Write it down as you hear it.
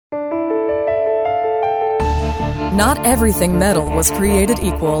Not everything metal was created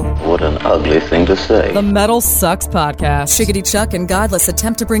equal. What an ugly thing to say. The MetalSucks podcast. Shiggity Chuck and Godless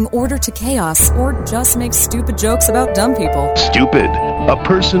attempt to bring order to chaos or just make stupid jokes about dumb people. Stupid. A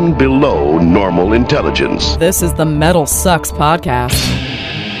person below normal intelligence. This is the MetalSucks podcast.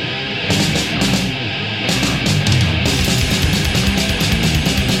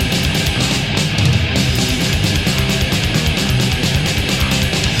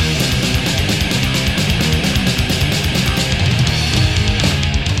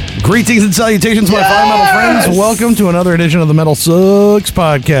 Greetings and salutations, my fine metal friends. Welcome to another edition of the MetalSucks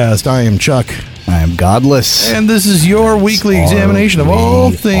podcast. I am Chuck. I am Godless. And this is your weekly examination of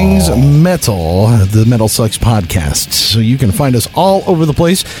all things metal, the MetalSucks podcast. So you can find us all over the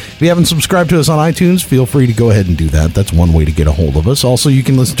place. If you haven't subscribed to us on iTunes, feel free to go ahead and do that. That's one way to get a hold of us. Also, you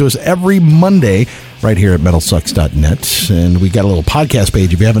can listen to us every Monday right here at MetalSucks.net. And we got a little podcast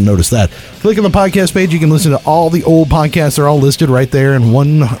page if you haven't noticed that. Click on the podcast page. You can listen to all the old podcasts. They're all listed right there in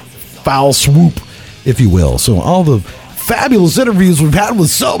one foul swoop, if you will. So all the fabulous interviews we've had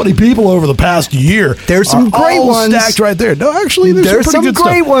with so many people over the past year. There's some great ones stacked right there. No, actually, there's some pretty good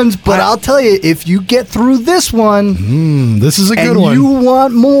great stuff. ones, but I'll tell you, if you get through this one, this is a good and one. You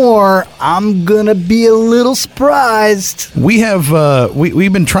want more, I'm gonna be a little surprised. We have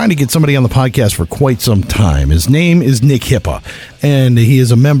we've been trying to get somebody on the podcast for quite some time. His name is Nick Hipa, and he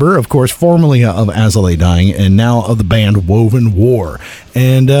is a member, of course, formerly of As I Lay Dying, and now of the band Wovenwar.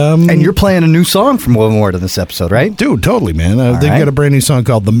 And you're playing a new song from Wovenwar in this episode, right? Dude, totally, man. They've got a brand new song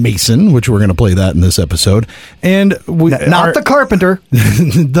called The Mason, which we're going to play that in this episode. And not the carpenter,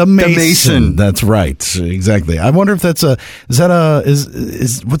 the Mason. That's right, exactly. I wonder if that's what's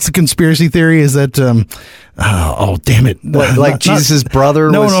the conspiracy theory? Is that oh damn it! Like Jesus' brother?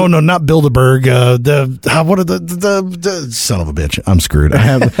 No, not Bilderberg. What are the son of a bitch? I'm screwed. I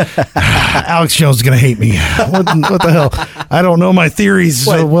have Alex Jones is going to hate me. What the hell? I don't know my theories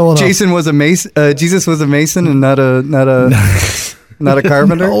well enough. Jesus was a Mason and not a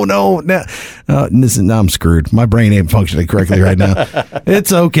carpenter? No. Listen, I'm screwed. My brain ain't functioning correctly right now.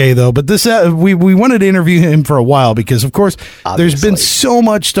 It's okay, though. But this we wanted to interview him for a while because, of course, there's been so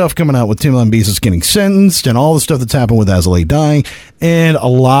much stuff coming out with Tim Lambesis getting sentenced and all the stuff that's happened with As I Lay Dying, and a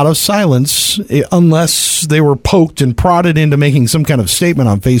lot of silence, unless they were poked and prodded into making some kind of statement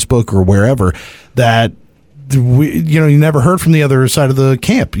on Facebook or wherever that you never heard from the other side of the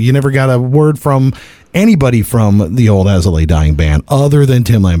camp. You never got a word from anybody from the old As I Lay Dying band other than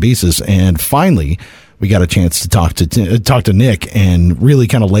Tim Lambesis. And finally, we got a chance to talk to Nick and really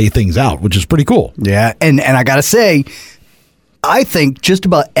kind of lay things out, which is pretty cool. Yeah, and I got to say, I think just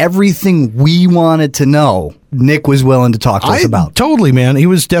about everything we wanted to know, Nick was willing to talk to us about. Totally, man. He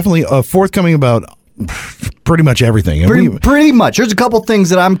was definitely forthcoming about pretty much everything. Pretty much. There's a couple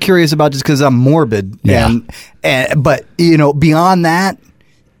things that I'm curious about just because I'm morbid. Yeah. But beyond that,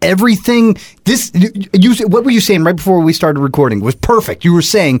 everything. What were you saying right before we started recording? It was perfect. You were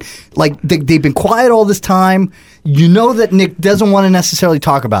saying like they've been quiet all this time. You know that Nick doesn't want to necessarily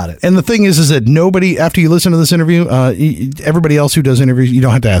talk about it. And the thing is that nobody, after you listen to this interview, everybody else who does interviews, you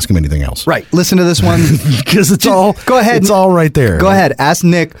don't have to ask him anything else. Right. Listen to this one because go ahead. It's all right there. Go ahead. Ask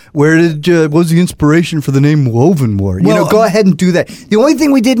Nick what was the inspiration for the name Wovenwar. Well, go ahead and do that. The only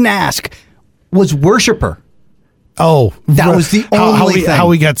thing we didn't ask was worshiper. Oh, that was the only thing. How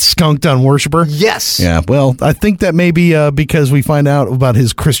we got skunked on Worshipper? Yes. Yeah, well, I think that may be because we find out about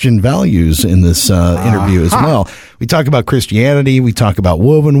his Christian values in this interview as well. We talk about Christianity. We talk about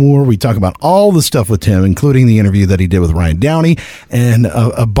Wovenwar. We talk about all the stuff with Tim, including the interview that he did with Ryan Downey and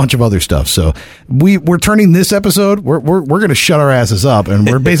a bunch of other stuff. So we're turning this episode, we're going to shut our asses up, and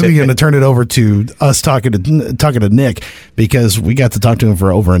we're basically going to turn it over to us talking to Nick, because we got to talk to him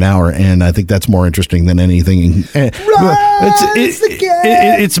for over an hour, and I think that's more interesting than anything. It's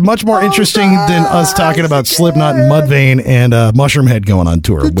much more interesting than us talking about Slipknot and Mudvayne and Mushroom Head going on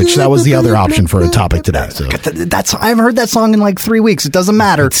tour, which that was the other option for a topic today. So I haven't heard that song in like 3 weeks. It doesn't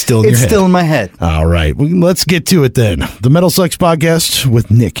matter. It's still in my head. All right, let's get to it then. The MetalSucks podcast with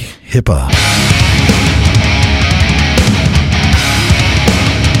Nick Hipa.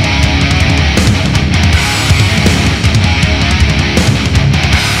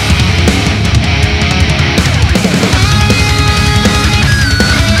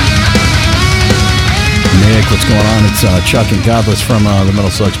 What's going on? It's Chuck and Godless from the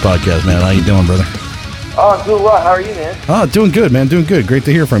MetalSucks podcast, man. How you doing, brother? Oh, I'm doing well. How are you, man? Oh, doing good, man. Doing good. Great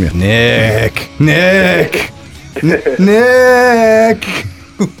to hear from you. Nick.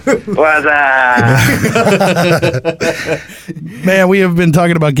 What's up? Man, we have been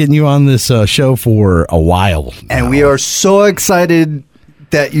talking about getting you on this show for a while now. And we are so excited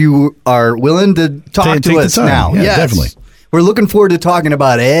that you are willing to talk to us now. Yeah, yes, definitely. We're looking forward to talking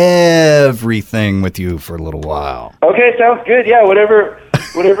about everything with you for a little while. Okay, sounds good. Yeah, whatever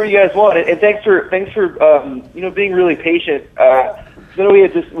you guys want. And thanks for being really patient. So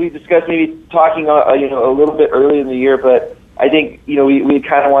we discussed maybe talking a little bit early in the year, but I think we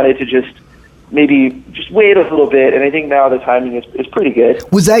kind of wanted to just wait a little bit, and I think now the timing is pretty good.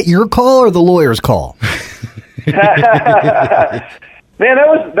 Was that your call or the lawyer's call? Man, that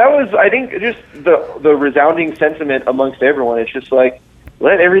was I think just the resounding sentiment amongst everyone. It's just like,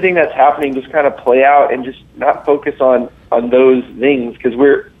 let everything that's happening just kind of play out and just not focus on those things, because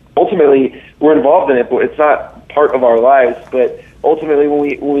we're involved in it, but it's not part of our lives. But ultimately, when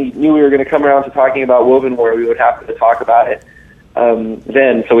we knew we were going to come around to talking about Wovenwar, we would have to talk about it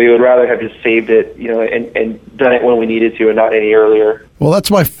then. So we would rather have just saved it, and done it when we needed to, and not any earlier. Well, that's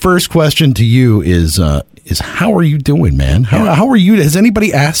my first question to you is how are you doing, man? How are you? Has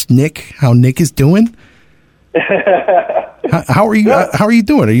anybody asked Nick how Nick is doing? How are you? How are you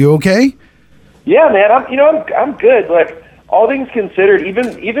doing? Are you okay? Yeah, man. I'm good. Like, all things considered,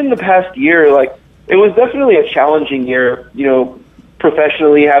 even the past year, like, it was definitely a challenging year.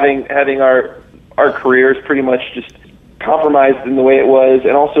 Professionally, having our careers pretty much just compromised in the way it was,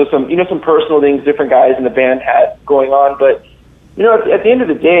 and also some personal things different guys in the band had going on. But at the end of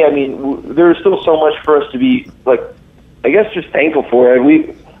the day, I mean, there's still so much for us to be, like, I guess, just thankful for. And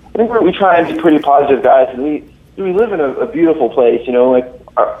I think we try and be pretty positive guys, and we live in a beautiful place. Like,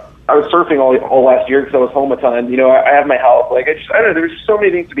 I was surfing all last year because I was home a ton. I have my health. Like, I don't know. There's so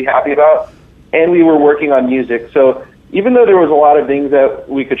many things to be happy about, and we were working on music. So even though there was a lot of things that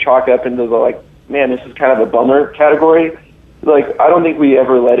we could chalk up into the, like, man, this is kind of a bummer category, like, I don't think we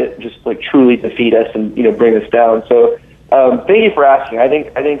ever let it just, like, truly defeat us and bring us down. So thank you for asking. I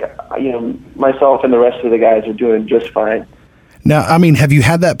think myself and the rest of the guys are doing just fine. Now, I mean, have you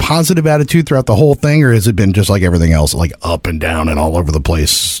had that positive attitude throughout the whole thing, or has it been just like everything else, like up and down and all over the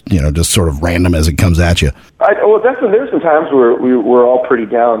place, just sort of random as it comes at you? Definitely, there's some times where we're all pretty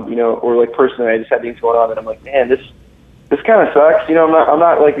down, or, like, personally, I just had things going on, and I'm like, man, this kind of sucks. I'm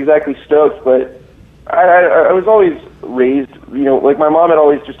not like exactly stoked, but I was always raised, like, my mom had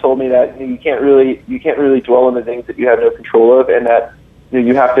always just told me that you can't really dwell on the things that you have no control of, and that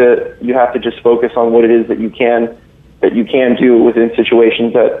you have to just focus on what it is that you can do within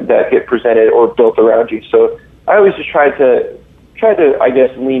situations that get presented or built around you. So I always just tried to I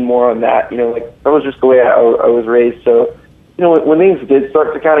guess lean more on that. Like, that was just the way I was raised. So when things did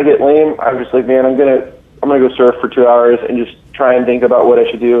start to kind of get lame, I was just like, man, I'm gonna go surf for 2 hours and just try and think about what I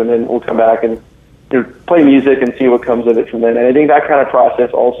should do, and then we'll come back and play music and see what comes of it from then. And I think that kind of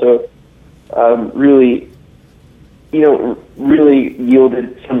process also really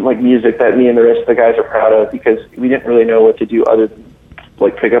yielded some, like, music that me and the rest of the guys are proud of, because we didn't really know what to do other than,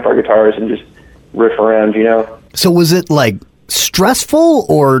 like, pick up our guitars and just riff around, So was it, like, stressful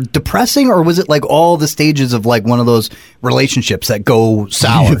or depressing, or was it like all the stages of, like, one of those relationships that go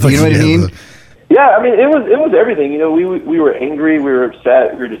sour? You know what I mean? Yeah, I mean, it was everything. We were angry, we were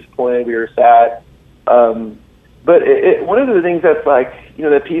upset, we were disappointed, we were sad. But one of the things that's, like,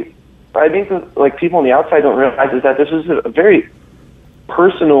 that I think that, like, people on the outside don't realize is that this was a very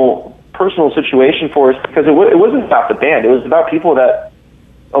personal situation for us, because it wasn't about the band. It was about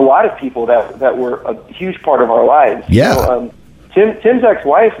a lot of people that were a huge part of our lives. Yeah. Tim's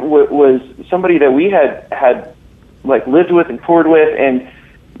ex-wife was somebody that we had like lived with and toured with, and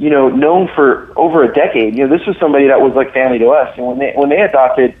known for over a decade. This was somebody that was like family to us. And when they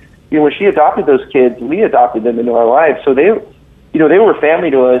adopted, when she adopted those kids, we adopted them into our lives. So they were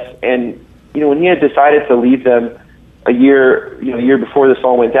family to us. And when he had decided to leave them a year before this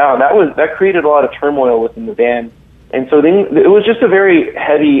all went down, that created a lot of turmoil within the band. And so then it was just a very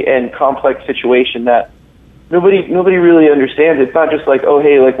heavy and complex situation that nobody really understands. It's not just like, oh,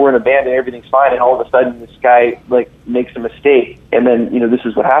 hey, like, we're in a band and everything's fine, and all of a sudden this guy, like, makes a mistake, and then this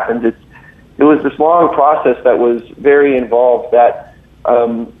is what happens. It was this long process that was very involved that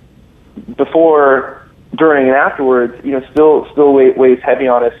before, during, and afterwards, still weighs heavy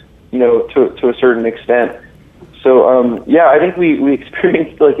on us, to a certain extent. So yeah, I think we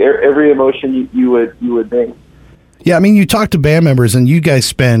experienced, like, every emotion you would think. Yeah, I mean, you talk to band members, and you guys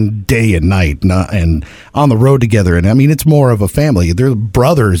spend day and night and on the road together, and I mean, it's more of a family. They're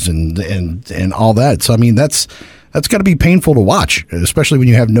brothers and all that. So I mean, that's got to be painful to watch, especially when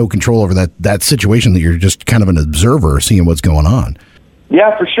you have no control over that situation, that you're just kind of an observer seeing what's going on.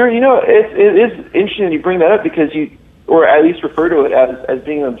 Yeah, for sure. It is interesting that you bring that up, because or at least refer to it as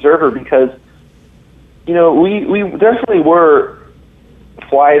being an observer, because we definitely were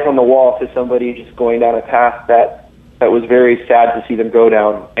flies on the wall to somebody just going down a path that was very sad to see them go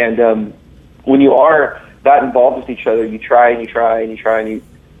down. And when you are that involved with each other, you try and you try and you try and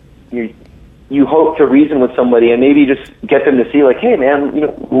you hope to reason with somebody and maybe just get them to see, like, hey man,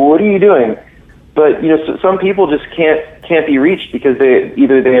 what are you doing? But some people just can't be reached because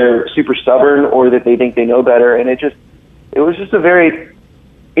they're super stubborn or that they think they know better, and it was just a very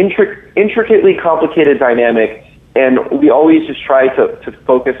intricately complicated dynamic, and we always just try to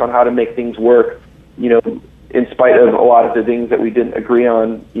focus on how to make things work, in spite of a lot of the things that we didn't agree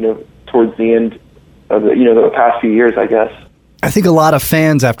on, towards the end of the past few years, I guess. I think a lot of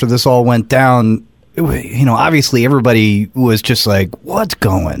fans, after this all went down, obviously everybody was just like, what's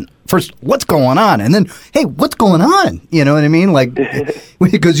going on? And then, hey, what's going on? You know what I mean? Like,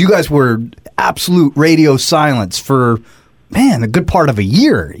 because you guys were absolute radio silence for, man, a good part of a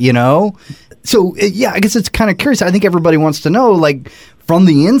year, So, yeah, I guess it's kind of curious. I think everybody wants to know, like, from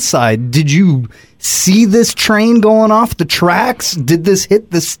the inside, did you see this train going off the tracks? Did this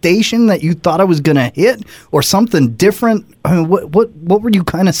hit the station that you thought it was going to hit, or something different? I mean, what were you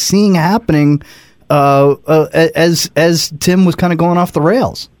kind of seeing happening as Tim was kind of going off the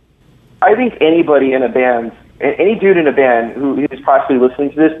rails? I think anybody in a band, any dude in a band who is possibly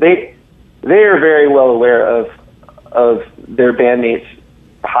listening to this, they are very well aware of their bandmates'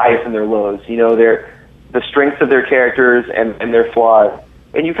 highs and their lows. The strengths of their characters and their flaws,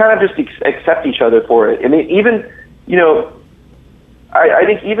 and you kind of just accept each other for it. I mean, even I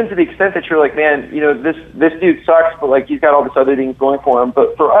think even to the extent that you're like, man, this dude sucks, but like he's got all this other things going for him.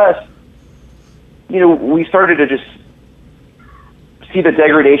 But for us, we started to just see the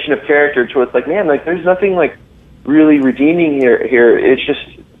degradation of character to it's like, man, like there's nothing like really redeeming here. It's just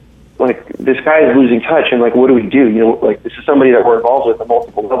like this guy is losing touch, and like what do we do? Like this is somebody that we're involved with at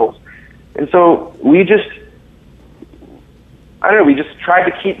multiple levels. And so we just tried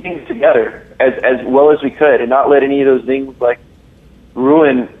to keep things together as well as we could and not let any of those things like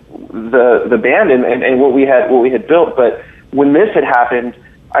ruin the band and what we had built. But when this had happened,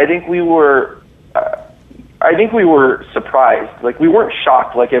 I think we were surprised. Like we weren't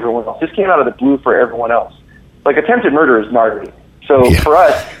shocked like everyone else. This came out of the blue for everyone else. Like attempted murder is gnarly. So yeah.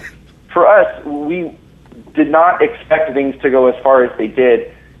 For us, we did not expect things to go as far as they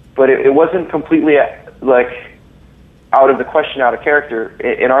did. But it wasn't completely like out of the question, out of character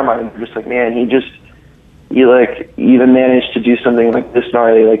in our mind. We're just like, man, he even managed to do something like this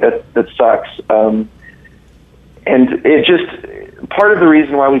gnarly, like that sucks. And it just, part of the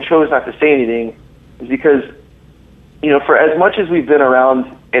reason why we chose not to say anything is because, for as much as we've been around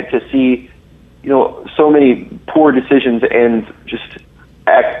and to see, so many poor decisions and just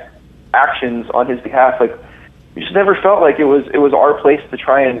actions on his behalf, like, we just never felt like it was our place to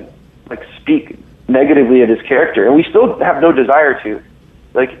try and like speak negatively of his character, and we still have no desire to.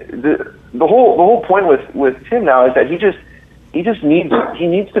 Like the whole point with Tim now is that he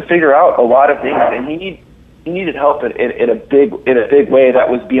needs to figure out a lot of things, and he needed help in a big way that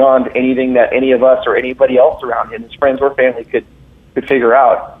was beyond anything that any of us or anybody else around him, his friends or family, could figure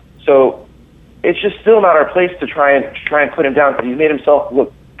out. So it's just still not our place to try and put him down, because he's made himself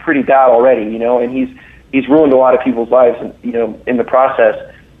look pretty bad already, and he's ruined a lot of people's lives, in the process.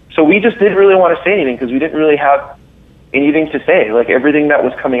 So we just didn't really want to say anything because we didn't really have anything to say. Like everything that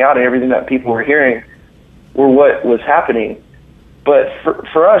was coming out and everything that people were hearing were what was happening. But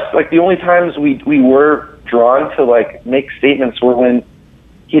for us, like the only times we were drawn to like make statements were when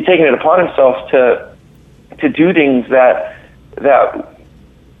he had taken it upon himself to do things that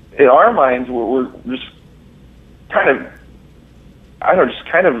in our minds were just kind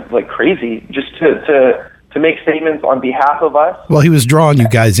of like crazy, just to make statements on behalf of us. Well, he was drawing you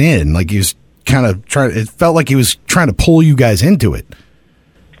guys in, like he was kind of it felt like he was trying to pull you guys into it.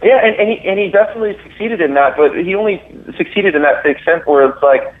 Yeah, and he definitely succeeded in that, but he only succeeded in that to the extent where it's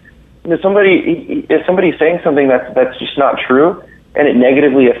like, if somebody's saying something that's just not true and it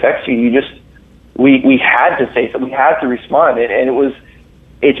negatively affects you, we had to say something, we had to respond, and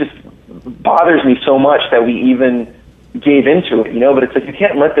it just bothers me so much that we even gave into it, but it's like, you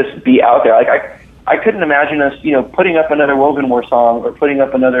can't let this be out there. Like I couldn't imagine us, putting up another Wovenwar song or putting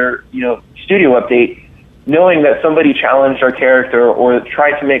up another, studio update, knowing that somebody challenged our character or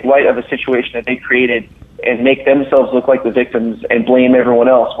tried to make light of a situation that they created and make themselves look like the victims and blame everyone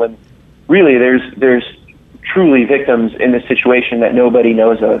else, when really there's truly victims in this situation that nobody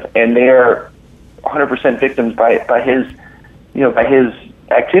knows of, and they are 100% victims by his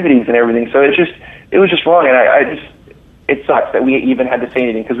activities and everything. So it was just wrong, and it sucks that we even had to say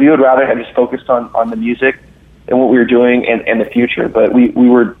anything, because we would rather have just focused on the music and what we were doing and the future. But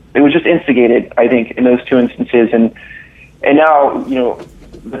it was just instigated, I think, in those two instances. And now,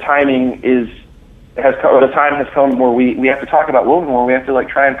 the timing is the time has come where we have to talk about Wovenwar. We have to like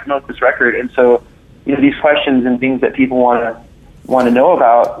try and promote this record, and so these questions and things that people want to know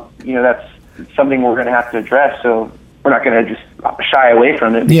about, that's something we're going to have to address. So we're not going to just shy away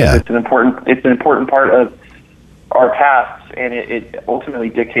from it because it's an important part of our past, and it ultimately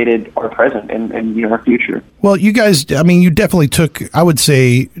dictated our present and our future. Well, you guys, you definitely took, I would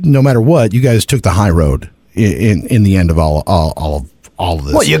say, no matter what, you guys took the high road in the end of all of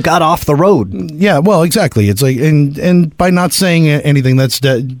this. Well, you got off the road. Yeah, well, exactly. It's like, and by not saying anything, that's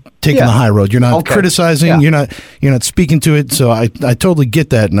taking the high road. You're not criticizing. You're not speaking to it. So I totally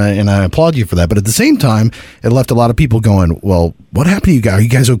get that, and I applaud you for that. But at the same time, it left a lot of people going, well, what happened to you guys? Are you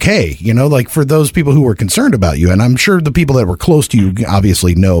guys okay? Like for those people who were concerned about you, and I'm sure the people that were close to you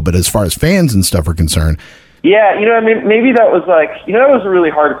obviously know, but as far as fans and stuff are concerned. Yeah, maybe that was that was a really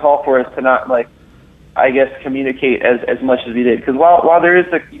hard call for us to not I guess communicate as much as we did, because while there is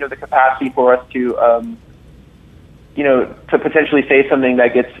the capacity for us to to potentially say something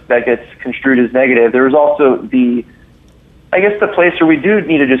that gets construed as negative, there was also the place where we do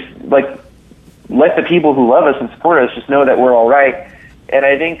need to just let the people who love us and support us just know that we're all right. And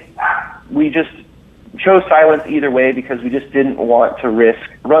I think we just chose silence either way because we just didn't want to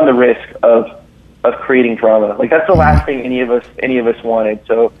run the risk of creating drama. That's the last thing any of us wanted.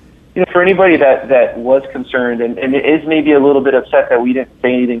 So. For anybody that was concerned and is maybe a little bit upset that we didn't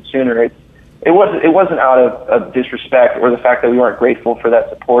say anything sooner, it wasn't out of disrespect or the fact that we weren't grateful for that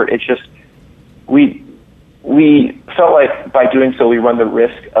support. It's just we felt like by doing so we run the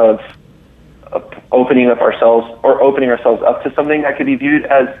risk of opening ourselves up to something that could be viewed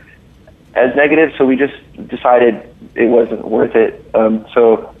as negative. So we just decided it wasn't worth it.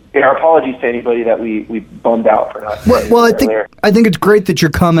 So. Our apologies to anybody that we bummed out for not saying I think it's great that you're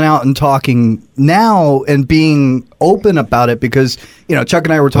coming out and talking now and being open about it because, Chuck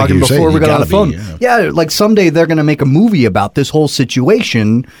and I were talking before we got on the phone. Someday they're going to make a movie about this whole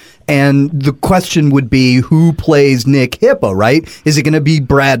situation, and the question would be who plays Nick Hipa, right? Is it going to be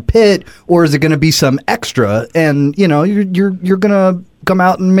Brad Pitt or is it going to be some extra? And, you're going to come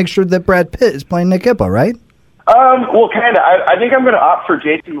out and make sure that Brad Pitt is playing Nick Hipa, right? Well, kind of. I think I'm going to opt for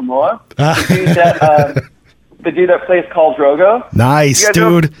Jason Momoa, the dude that plays Khal Drogo. Nice,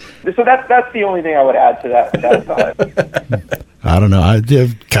 dude. So that's the only thing I would add to that. I don't know.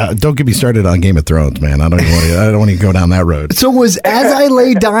 Don't get me started on Game of Thrones, man. I don't want to go down that road. So was As I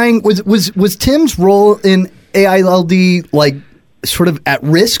Lay Dying was Tim's role in AILD sort of at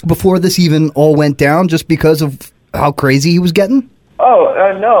risk before this even all went down, just because of how crazy he was getting? Oh,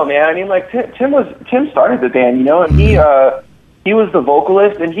 no, man. Tim started the band, and he was the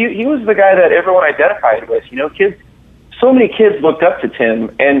vocalist, and he was the guy that everyone identified with. So many kids looked up to Tim,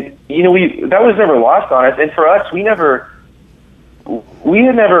 and that was never lost on us. And for us, we had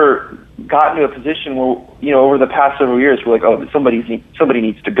never gotten to a position where over the past several years we're like, oh, somebody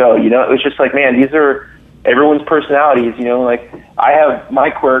needs to go. It was just like, man, these are everyone's personalities. I have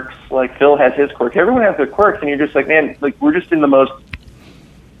my quirks, Phil has his quirks. Everyone has their quirks, and you're just like, man, we're just in the most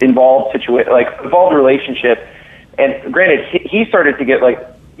involved relationship. And granted, he started to get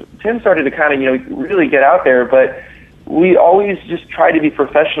Tim started to kind of really get out there, but we always just try to be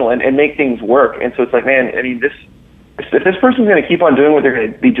professional and make things work. And so it's like, man, if this person's going to keep on doing what they're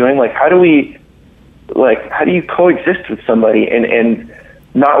going to be doing, how do you coexist with somebody and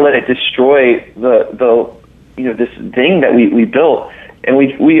not let it destroy the this thing that we built? And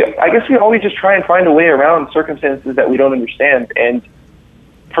I guess we always just try and find a way around circumstances that we don't understand. And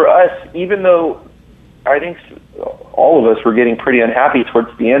for us, even though I think all of us were getting pretty unhappy towards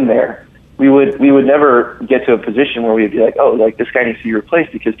the end there, we would never get to a position where we'd be like, oh, this guy needs to be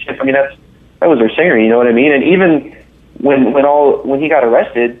replaced because Chip, that was our singer, you know what I mean? And even when he got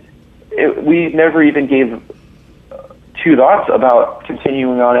arrested, we never even gave two thoughts about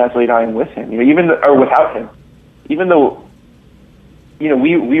continuing on As Lay Dying with him, or without him. Even though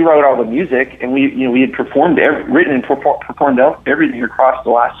we wrote all the music and we had written and performed everything across the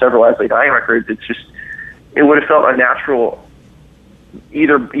last several As Lay Dying records. It would have felt unnatural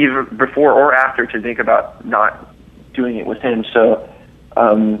either before or after to think about not doing it with him. So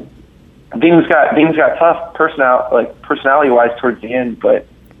things got tough personality wise towards the end, but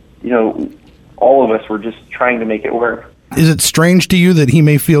all of us were just trying to make it work. Is it strange to you that he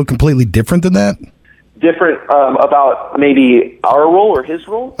may feel completely different than that? Different about maybe our role or his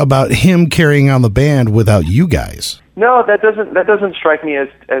role? About him carrying on the band without you guys. No, that doesn't strike me as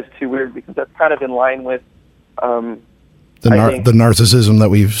too weird, because that's kind of in line with the narcissism that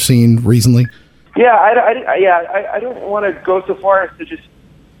we've seen recently. Yeah, I don't want to go so far as to just,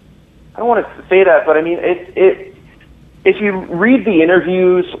 I don't want to say that, but if you read the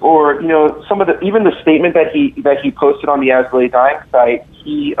interviews or, you know, some of the, even the statement that he posted on the As Lay Dying site,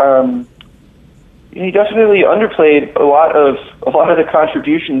 he definitely underplayed a lot of the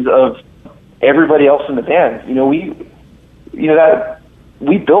contributions of everybody else in the band. You know, we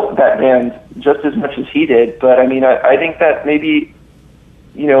built that band just as much as he did. But I mean, I think that maybe,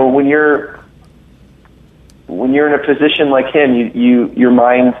 you know, when you're in a position like him, your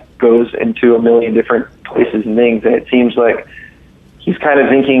mind goes into a million different places and things, and it seems like he's kind of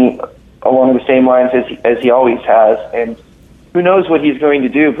thinking along the same lines as he always has. And who knows what he's going to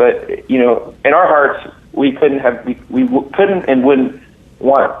do? But you know, in our hearts, we couldn't and wouldn't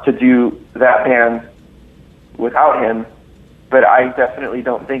want to do that band without him. But I definitely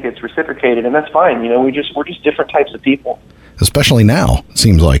don't think it's reciprocated, and that's fine. You know, we're just different types of people. Especially now, it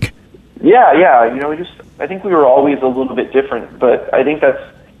seems like. Yeah. You know, I think we were always a little bit different, but I think that's,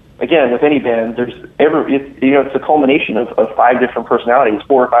 again, with any band, it's a culmination of 5 different personalities,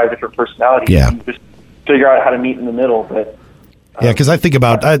 4 or 5 different personalities. Yeah. And just figure out how to meet in the middle, but. Yeah, because I think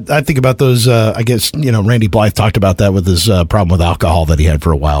about those. I guess, you know, Randy Blythe talked about that with his problem with alcohol that he had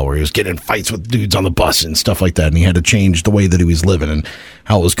for a while, where he was getting in fights with dudes on the bus and stuff like that, and he had to change the way that he was living and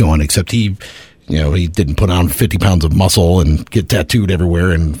how it was going. Except he didn't put on 50 pounds of muscle and get tattooed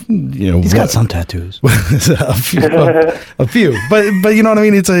everywhere, and you know he's got some tattoos, a few. But you know what I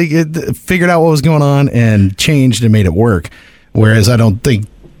mean. It's it figured out what was going on and changed and made it work. Whereas I don't think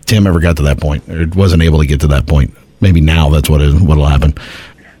Tim ever got to that point, or wasn't able to get to that point. Maybe now that's what'll happen.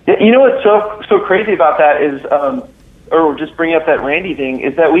 You know what's so crazy about that is, or just bringing up that Randy thing,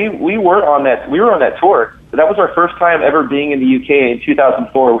 is that we were on that tour. That was our first time ever being in the UK in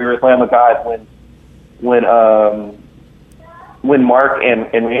 2004. We were at Lamb of God when Mark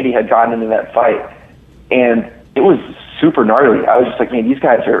and Randy had gotten into that fight, and it was super gnarly. I was just like, man, these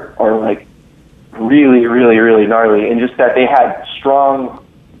guys are like really, really, really gnarly, and just that they had strong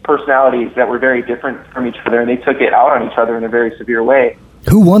personalities that were very different from each other, and they took it out on each other in a very severe way.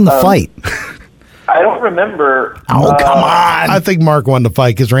 Who won the fight? I don't remember. Oh, come on. I think Mark won the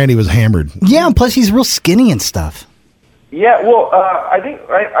fight because Randy was hammered. Yeah, and plus he's real skinny and stuff. Yeah, well, I think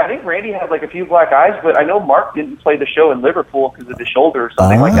Randy had like a few black eyes, but I know Mark didn't play the show in Liverpool because of his shoulder or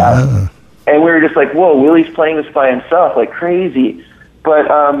something like that. And we were just like, whoa, Willie's playing this by himself, like crazy. But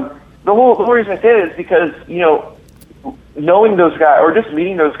the whole reason I say it is because, you know, knowing those guys, or just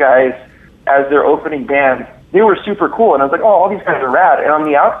meeting those guys as their opening band, they were super cool. And I was like, oh, all these guys are rad. And on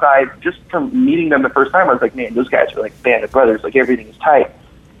the outside, just from meeting them the first time, I was like, man, those guys are like band of brothers. Like, everything is tight.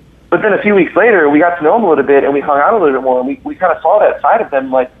 But then a few weeks later, we got to know them a little bit, and we hung out a little bit more, and we kind of saw that side of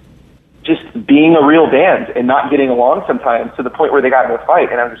them, like, just being a real band and not getting along sometimes, to the point where they got in a fight.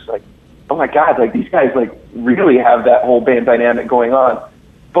 And I was just like, oh my God, like, these guys, like, really have that whole band dynamic going on.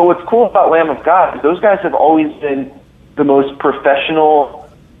 But what's cool about Lamb of God is those guys have always been the most professional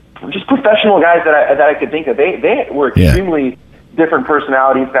guys that I could think of. They were extremely different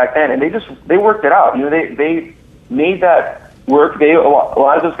personalities back then, and they worked it out. You know, they made that work. A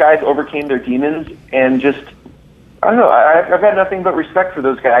lot of those guys overcame their demons, and just, I don't know. I've had nothing but respect for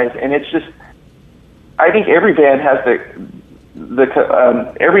those guys, and it's just, I think every band has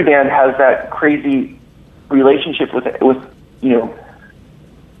every band has that crazy relationship with you know,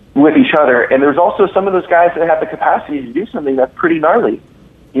 with each other. And there's also some of those guys that have the capacity to do something that's pretty gnarly.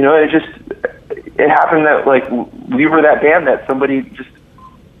 You know, it happened that, like, we were that band that somebody just,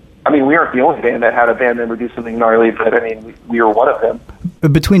 I mean, we aren't the only band that had a band member do something gnarly, but I mean, we were one of them.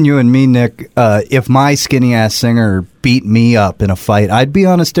 Between you and me, Nick, if my skinny ass singer beat me up in a fight, I'd be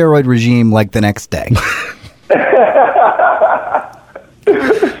on a steroid regime like the next day.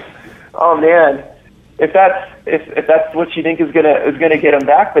 Oh man. If that's what you think is gonna get him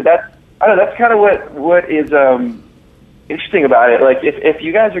back, but I don't know, that's kind of what is interesting about it. Like, if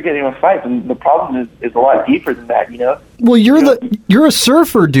you guys are getting in a fight, then the problem is a lot deeper than that, you know. Well, you're a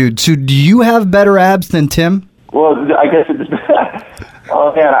surfer, dude. So do you have better abs than Tim? Well, I guess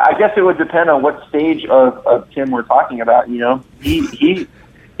oh man, I guess it would depend on what stage of Tim we're talking about. You know, he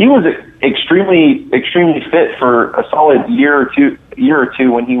was extremely fit for a solid year or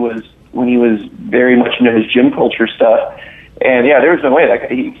two when he was very much into his gym culture stuff. And yeah, there was no way.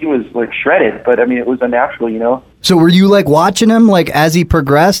 Like, he was like shredded, but I mean, it was unnatural, you know? So were you like watching him like as he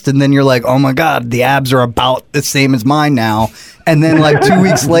progressed, and then you're like, oh my God, the abs are about the same as mine now. And then like 2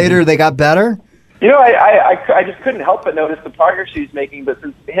 weeks later, they got better? You know, I just couldn't help but notice the progress he was making. But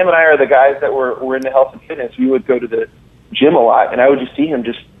since him and I are the guys that were into health and fitness, we would go to the gym a lot, and I would just see him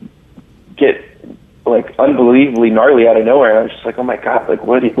just get like unbelievably gnarly out of nowhere. And I was just like, oh my God, like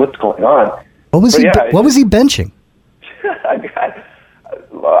what's going on? What was he benching? I got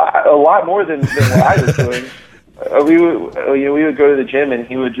a lot more than what I was doing. we would go to the gym, and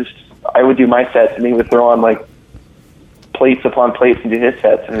I would do my sets, and he would throw on like plates upon plates and do his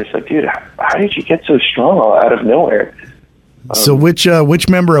sets, and it's like, dude, how did you get so strong all out of nowhere? So which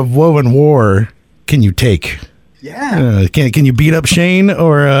member of Wovenwar can you take? Yeah. Can you beat up Shane,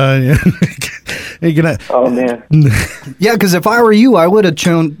 or you gonna? Oh man. Yeah, because if I were you, I would have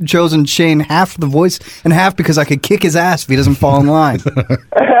chosen Shane half the voice and half because I could kick his ass if he doesn't fall in line.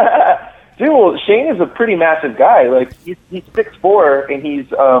 Dude, well, Shane is a pretty massive guy. Like he's 6'4", and he's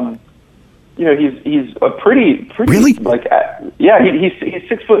he's a pretty really, like he's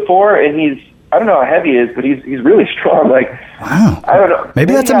 6'4", and he's, I don't know how heavy he is, but he's really strong. Like, wow, I don't know.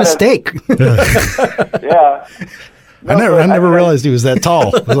 Maybe that's a mistake. Yeah. No, I never realized he was that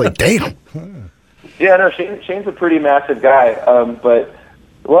tall. I was like, damn. Yeah, no, Shane's a pretty massive guy. But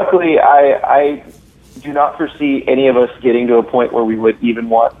luckily, I do not foresee any of us getting to a point where we would even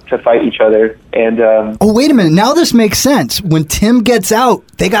want to fight each other. And oh, wait a minute. Now this makes sense. When Tim gets out,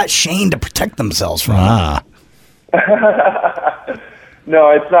 they got Shane to protect themselves from him. No,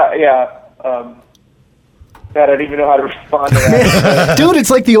 it's not. Yeah. God, I don't even know how to respond to that. Dude, it's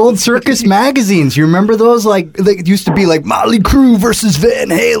like the old circus magazines. You remember those? Like, it used to be like Motley Crue versus Van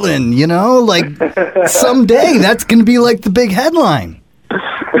Halen, you know? Like, someday that's going to be like the big headline.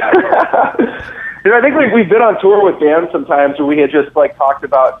 I think we've been on tour with bands sometimes where we had just like talked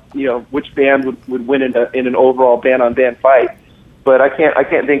about, which band would win in an overall band-on-band fight. But I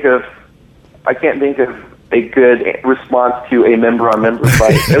can't think of a good response to a member-on-member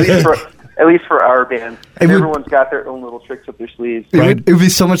fight. At least for our band. Everyone's got their own little tricks up their sleeves. Right? It would be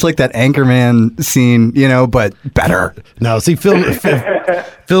so much like that Anchorman scene, but better. No, see,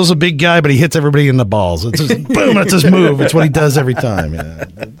 Phil's a big guy, but he hits everybody in the balls. It's just, boom, that's his move. It's what he does every time. Yeah,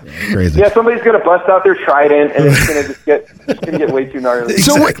 crazy. Yeah, somebody's going to bust out their trident, and it's going to get way too gnarly.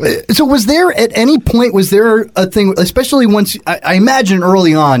 Exactly. So was there, at any point, was there a thing, especially once, I imagine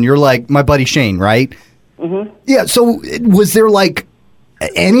early on, you're like, my buddy Shane, right? Mm-hmm. Yeah, so was there like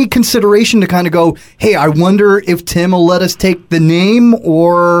any consideration to kind of go, hey, I wonder if Tim will let us take the name,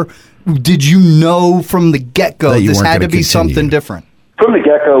 or did you know from the get-go this had to be something different? From the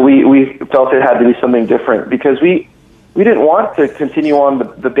get-go, we felt it had to be something different because we didn't want to continue on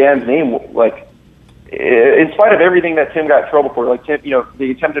the band's name, like, in spite of everything that Tim got in trouble for, like, Tim, the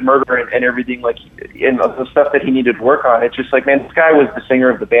attempted murder and everything, like, and the stuff that he needed to work on. It's just like, man, this guy was the singer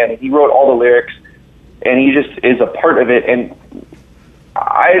of the band, and he wrote all the lyrics, and he just is a part of it, and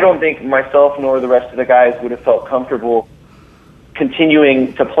I don't think myself nor the rest of the guys would have felt comfortable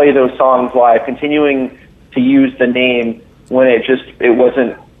continuing to play those songs live, continuing to use the name when it's just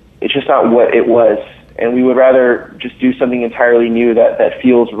not what it was. And we would rather just do something entirely new that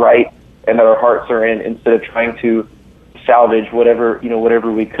feels right and that our hearts are in, instead of trying to salvage whatever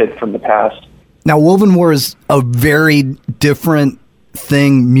we could from the past. Now, Wovenwar is a very different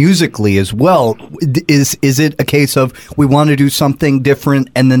thing musically as well. Is it a case of we want to do something different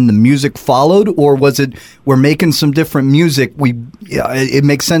and then the music followed, or was it we're making some different music, it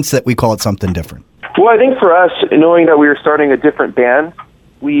makes sense that we call it something different? Well, I think for us, knowing that we were starting a different band,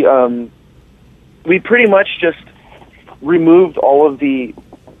 we pretty much just removed all of the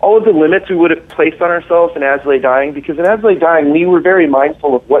limits we would have placed on ourselves in As Lay Dying, because in As Lay Dying we were very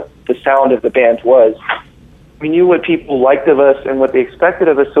mindful of what the sound of the band was. We knew what people liked of us and what they expected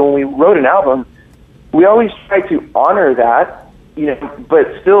of us. So when we wrote an album, we always tried to honor that,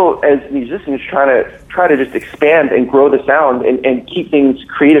 but still, as musicians, try to just expand and grow the sound and keep things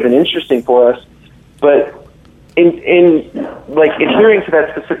creative and interesting for us. But in like adhering to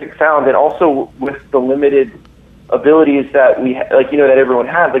that specific sound, and also with the limited abilities that we that everyone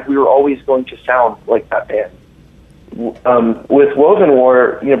had, like we were always going to sound like that band. With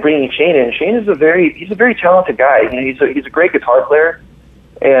Wovenwar, bringing Shane in. Shane is he's a very talented guy. He's a great guitar player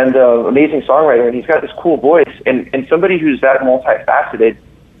and amazing songwriter, and he's got this cool voice. And somebody who's that multifaceted,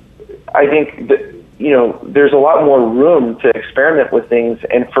 I think that there's a lot more room to experiment with things.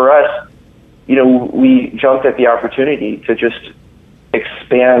 And for us, we jumped at the opportunity to just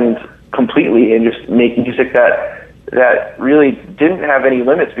expand completely and just make music that really didn't have any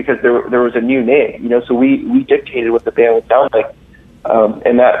limits, because there was a new name, so we dictated what the band would sound like,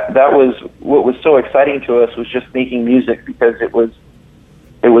 and that was what was so exciting to us, was just making music, because it was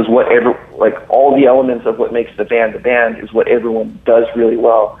all the elements of what makes the band is what everyone does really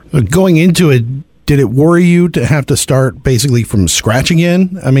well. Going into it, did it worry you to have to start basically from scratch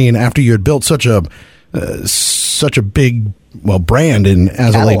again? I mean, after you had built such a big brand in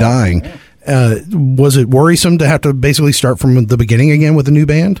As I Lay Dying. Was it worrisome to have to basically start from the beginning again with a new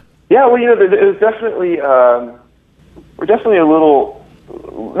band? Yeah, well, it was definitely we're definitely a little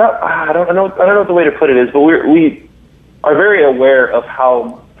I don't know what the way to put it is, but we are very aware of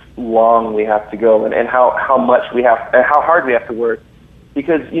how long we have to go and how much we have and how hard we have to work,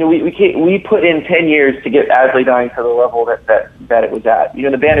 because we put in 10 years to get As Lay Dying to the level that it was at.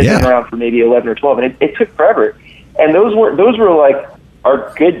 The band has been around for maybe 11 or 12, and it took forever. And those were like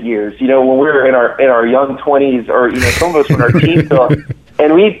our good years, when we were in our young 20s, or some of us were in our teens still,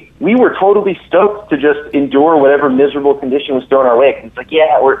 and we were totally stoked to just endure whatever miserable condition was thrown our way. It's like,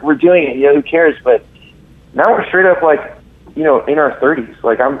 yeah, we're doing it, who cares? But now we're straight up like, in our 30s.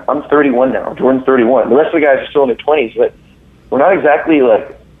 Like I'm 31 now. Jordan's 31. The rest of the guys are still in their 20s, but we're not exactly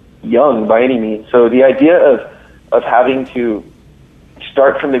like young by any means. So the idea of having to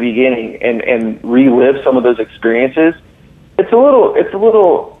start from the beginning and relive some of those experiences, it's a little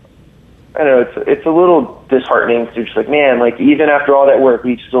I don't know, it's a little disheartening to just like, man, like even after all that work,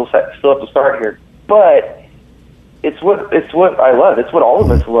 we still have to start here. But it's what I love. It's what all of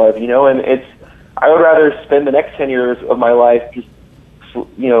us love, and I would rather spend the next 10 years of my life just,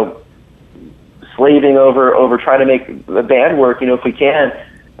 slaving over trying to make the band work, if we can,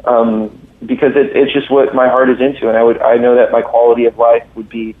 because it's just what my heart is into, and I know that my quality of life would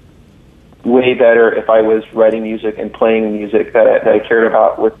be way better if I was writing music and playing music that I cared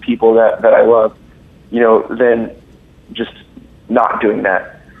about with people that I love, than just not doing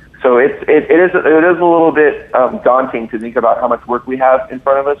that. So it is a little bit daunting to think about how much work we have in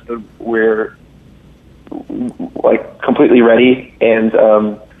front of us. So we're like completely ready and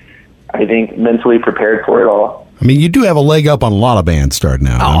I think mentally prepared for it all. I mean, you do have a leg up on a lot of bands starting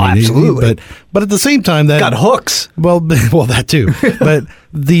out. Oh, absolutely. But at the same time, that got hooks. Well, that too. But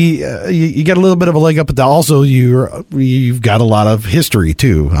you got a little bit of a leg up, but also you've got a lot of history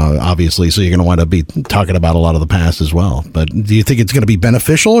too, obviously. So you're going to want to be talking about a lot of the past as well. But do you think it's going to be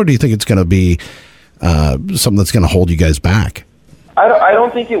beneficial, or do you think it's going to be something that's going to hold you guys back? I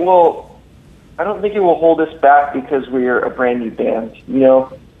don't think it will. I don't think it will hold us back because we're a brand new band.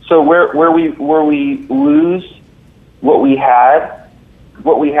 So where we lose what we had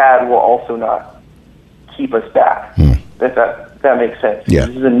will also not keep us back. If that makes sense. Yeah.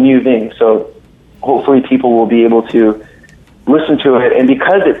 This is a new thing, so hopefully people will be able to listen to it, and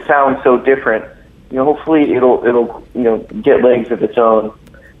because it sounds so different, hopefully it'll get legs of its own.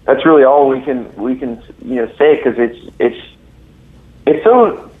 That's really all we can say, because it's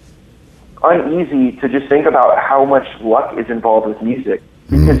so uneasy to just think about how much luck is involved with music.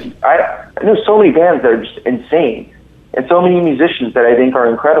 Because I know so many bands that are just insane, and so many musicians that I think are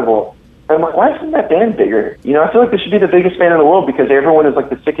incredible. And I'm like, why isn't that band bigger? I feel like this should be the biggest band in the world because everyone is like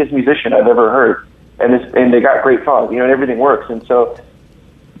the sickest musician I've ever heard, and they got great songs, and everything works. And so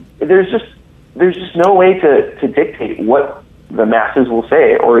there's just no way to dictate what the masses will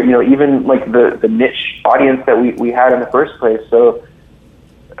say, or even like the niche audience that we had in the first place. So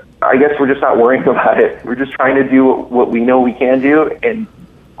I guess we're just not worrying about it. We're just trying to do what we know we can do, and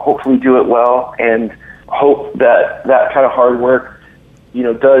hopefully do it well, and hope that kind of hard work,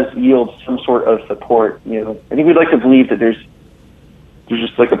 does yield some sort of support. I think we'd like to believe that there's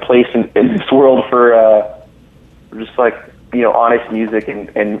just like a place in this world for just like honest music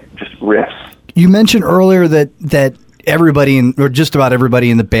and just riffs. You mentioned earlier that everybody or just about everybody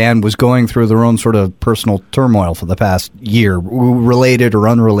in the band was going through their own sort of personal turmoil for the past year, related or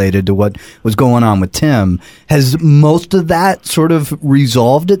unrelated to what was going on with Tim. Has most of that sort of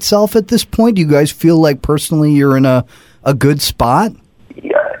resolved itself at this point? Do you guys feel like personally you're in a good spot?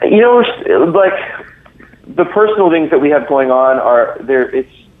 Yeah, like the personal things that we have going on are there.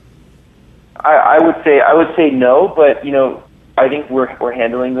 I would say no, but I think we're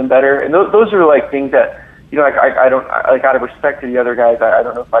handling them better, and those are like things that. I don't, like, out of respect to the other guys, I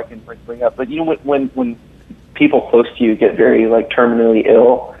don't know if I can bring up, but when people close to you get very like terminally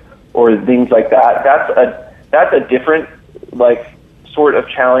ill or things like that, that's a different like sort of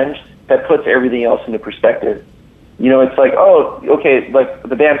challenge that puts everything else into perspective. It's like, oh, okay, like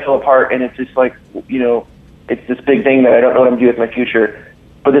the band fell apart, and it's just like, it's this big thing that I don't know what I'm gonna do with my future.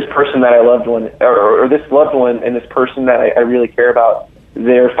 But this person that I loved one, or this loved one, and this person that I really care about,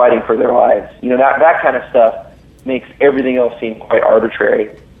 they're fighting for their lives. That kind of stuff makes everything else seem quite arbitrary.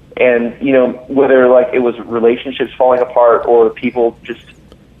 And, whether like it was relationships falling apart or people just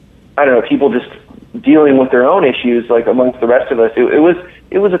dealing with their own issues, like amongst the rest of us,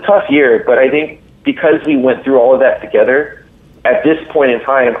 it was a tough year. But I think because we went through all of that together, at this point in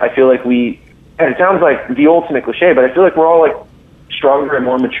time, I feel like and it sounds like the ultimate cliche, but I feel like we're all like stronger and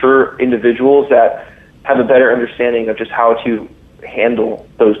more mature individuals that have a better understanding of just how to handle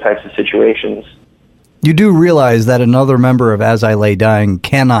those types of situations. You do realize that another member of As I Lay Dying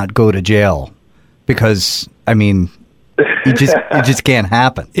cannot go to jail because, I mean, It just can't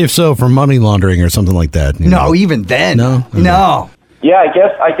happen. If so, for money laundering or something like that. No, even then. No? Okay. No. Yeah,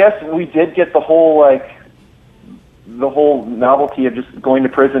 I guess we did get the whole novelty of just going to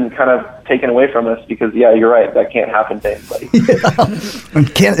prison kind of taken away from us because, yeah, you're right. That can't happen to anybody.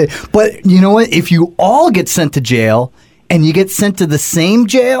 But you know what? If you all get sent to jail and you get sent to the same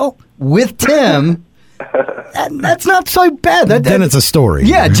jail with Tim, that's not so bad. Then it's a story.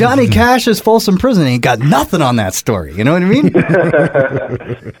 Yeah, Johnny Cash's Folsom Prison ain't got nothing on that story. You know what I mean?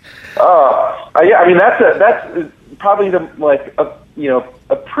 Yeah, I mean that's probably a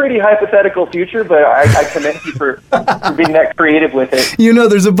pretty hypothetical future, but I commend you for being that creative with it. You know,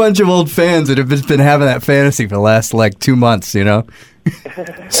 there's a bunch of old fans that have just been having that fantasy for the last 2 months. You know.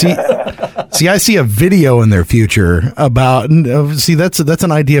 See, I see a video in their future about. See, that's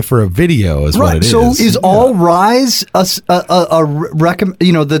an idea for a video, is what it is. So is All Rise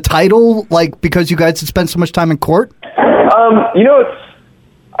the title, because you guys had spent so much time in court? I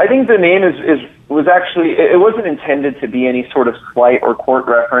think the name was actually, it wasn't intended to be any sort of slight or court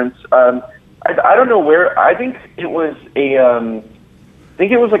reference. I don't know where. I think it was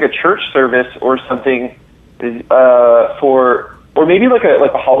like a church service or something or maybe like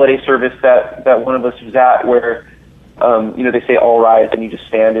a holiday service that one of us was at where they say all rise and you just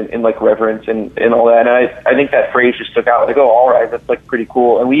stand in like reverence and all that. And I think that phrase just stuck out. Like, oh, all rise, that's like pretty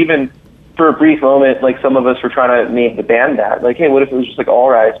cool. And we even, for a brief moment, like some of us were trying to name the band that. Like, hey, what if it was just like all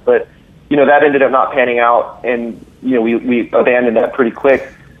rise? But that ended up not panning out, and we abandoned that pretty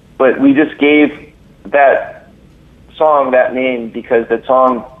quick. But we just gave that song that name because that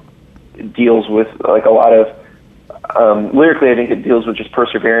song deals with like a lot of lyrically. I think it deals with just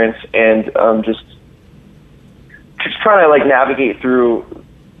perseverance and just trying to like navigate through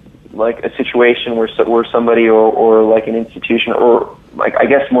like a situation where somebody or like an institution or like I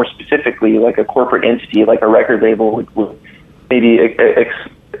guess more specifically like a corporate entity like a record label would maybe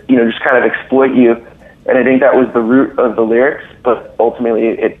just kind of exploit you. And I think that was the root of the lyrics, but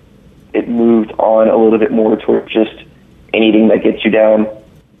ultimately it moved on a little bit more towards just anything that gets you down.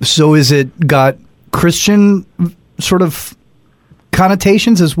 So is it got Christian sort of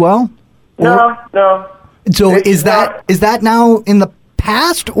connotations as well? No. So is that now in the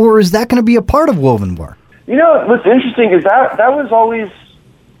past, or is that going to be a part of Wovenwar? What's interesting is that was always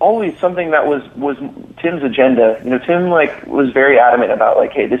something that was Tim's agenda. Tim was very adamant about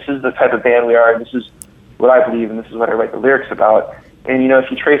hey, this is the type of band we are, and this is what I believe, and this is what I write the lyrics about. And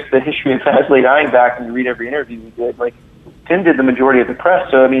if you trace the history of As Lay Dying back and you read every interview we did, Tim did the majority of the press.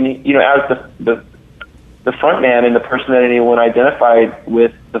 So I mean, as the front man and the person that anyone identified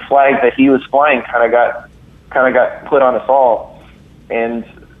with, the flag that he was flying kind of got put on us all. And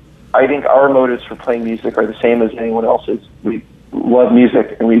I think our motives for playing music are the same as anyone else's. We love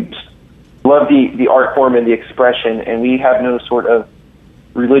music, and we love the art form and the expression, and we have no sort of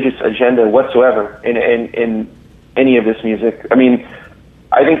religious agenda whatsoever in any of this music. I mean,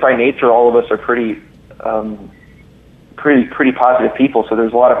 I think by nature all of us are pretty positive people, so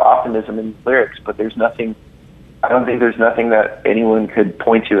there's a lot of optimism in lyrics, but I don't think there's nothing that anyone could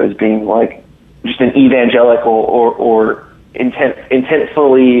point to as being like just an evangelical or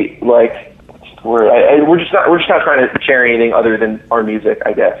intensely we're just not trying to share anything other than our music,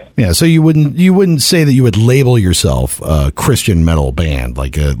 I guess. Yeah, so you wouldn't say that you would label yourself a Christian metal band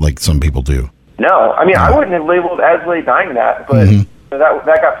like some people do. No, I mean I wouldn't have labeled As Lay Dying that, but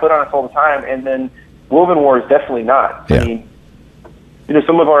that got put on us all the time, and then Wovenwar is definitely not. Yeah. I mean,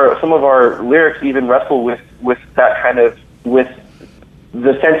 some of our lyrics even wrestle with that kind of with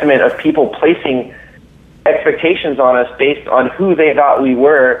the sentiment of people placing expectations on us based on who they thought we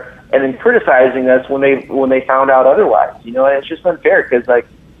were, and then criticizing us when they found out otherwise. And it's just unfair because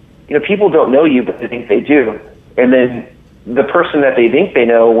people don't know you, but they think they do, and then the person that they think they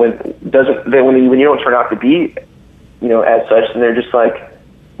know when you don't turn out to be as such, and they're just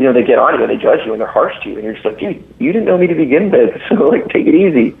they get on you and they judge you and they're harsh to you, and you're just like, dude, you didn't know me to begin with, so take it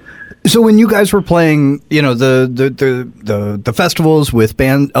easy. So when you guys were playing, the festivals with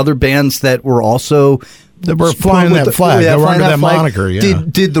other bands that were also that were flying that flag, that were under that moniker, yeah.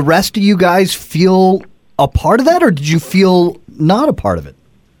 Did the rest of you guys feel a part of that, or did you feel not a part of it?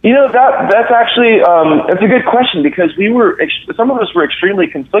 That's actually that's a good question, because some of us were extremely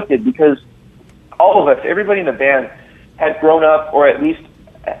conflicted, because all of us, everybody in the band, had grown up, or at least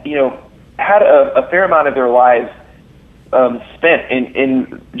had a fair amount of their lives spent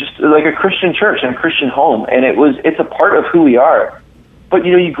in just like a Christian church and a Christian home, and it's a part of who we are. But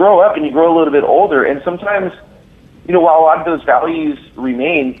you grow up and you grow a little bit older, and sometimes while a lot of those values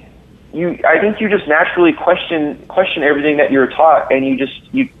remain, I think you just naturally question everything that you're taught, and you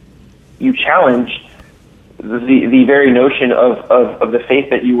challenge the very notion of the faith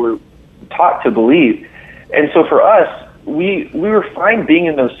that you were taught to believe. And so for us, we were fine being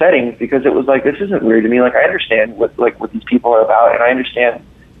in those settings because it was like, this isn't weird to me. Like, I understand what these people are about, and I understand,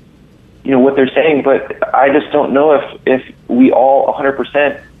 what they're saying, but I just don't know if we all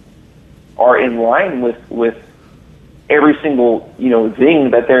 100% are in line with every single,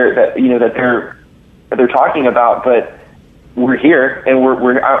 thing that they're talking about. But we're here,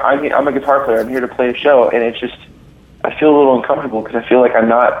 and I'm a guitar player. I'm here to play a show, and it's just, I feel a little uncomfortable because I feel like I'm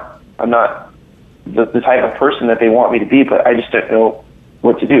not the type of person that they want me to be, but I just don't know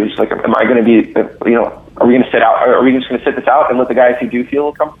what to do. It's like, am I going to be, are we going to sit out? Are we just going to sit this out and let the guys who do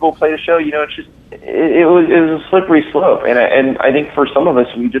feel comfortable play the show? It's just, it was a slippery slope, and I think for some of us,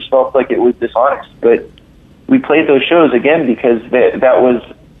 we just felt like it was dishonest. But we played those shows again because that was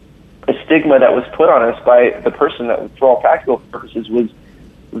a stigma that was put on us by the person that, for all practical purposes, was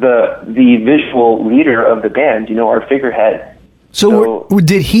the visual leader of the band. Our figurehead. So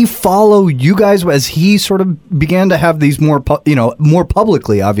did he follow you guys as he sort of began to have these more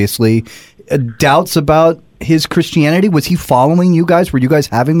publicly, obviously, doubts about his Christianity? Was he following you guys? Were you guys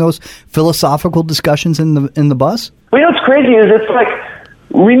having those philosophical discussions in the bus? Well, what's crazy is it's like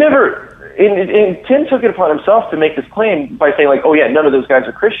we never. And Tim took it upon himself to make this claim by saying like, "Oh yeah, none of those guys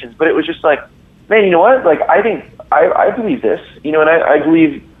are Christians." But it was just like, man, you know what? Like, I think I believe this, and I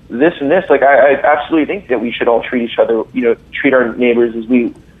believe this and this. Like, I absolutely think that we should all treat each other, treat our neighbors as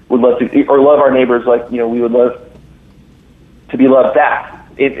we would love to, or love our neighbors like, we would love to be loved back,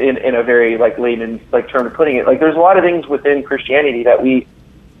 in a very, like, layman, like, term of putting it. Like, there's a lot of things within Christianity that we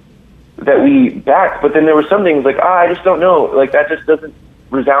back, but then there were some things like, I just don't know. Like, that just doesn't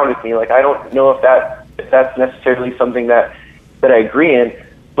resound with me. Like, I don't know if that's necessarily something that I agree in,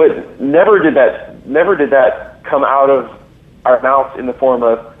 but never did that come out of our mouths in the form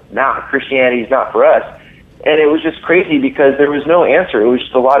of, nah, Christianity is not for us. And it was just crazy because there was no answer. It was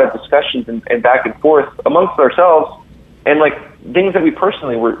just a lot of discussions and back and forth amongst ourselves and like things that we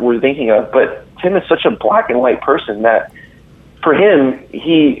personally were thinking of. But Tim is such a black and white person that for him,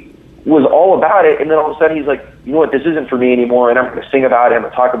 he was all about it. And then all of a sudden he's like, you know what, this isn't for me anymore. And I'm going to sing about it. I'm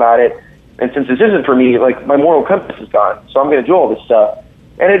going to talk about it. And since this isn't for me, like, my moral compass is gone. So I'm going to do all this stuff.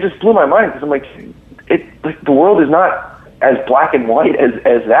 And it just blew my mind because I'm like, the world is not as black and white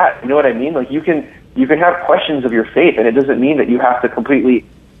as that. You know what I mean? Like, you can have questions of your faith, and it doesn't mean that you have to completely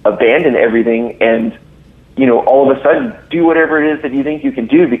abandon everything and, all of a sudden do whatever it is that you think you can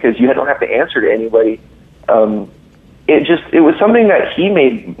do because you don't have to answer to anybody. It was something that he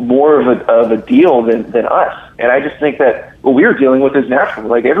made more of a deal than us. And I just think that what we were dealing with is natural.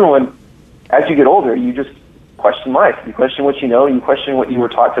 Like, everyone, as you get older, you just question life. You question what you know, you question what you were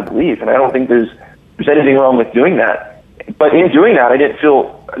taught to believe. And I don't think there's anything wrong with doing that. But in doing that,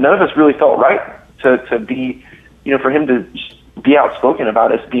 none of us really felt right to be, for him to be outspoken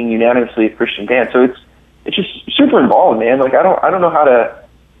about us being unanimously a Christian band. So it's just super involved, man. Like, I don't know how to,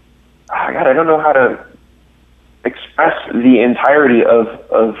 I don't know how to express the entirety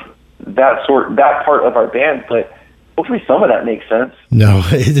of that part of our band, but hopefully some of that makes sense. No,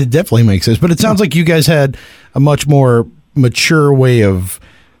 it definitely makes sense. But it sounds like you guys had a much more mature way of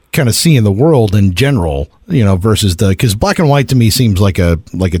kind of seeing the world in general, versus because black and white to me seems like a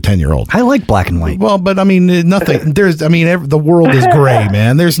 10-year-old. I like black and white. Well, but I mean, the world is gray,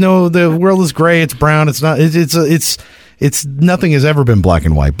 man. The world is gray. It's brown. It's not, it's nothing has ever been black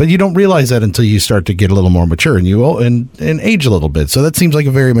and white, but you don't realize that until you start to get a little more mature and age a little bit. So that seems like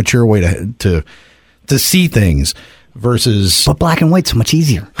a very mature way to see things. Versus, but black and white's so much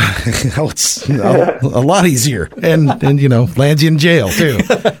easier. It's a lot easier, and lands you in jail too.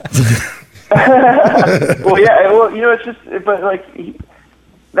 Well, yeah, it's just, but like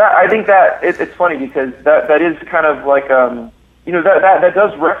that. I think that it's funny because that is kind of like that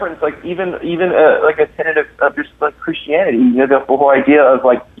does reference like even like a tenet of just like Christianity. The whole idea of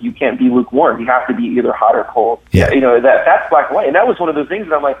like you can't be lukewarm. You have to be either hot or cold. Yeah. That's black and white, and that was one of those things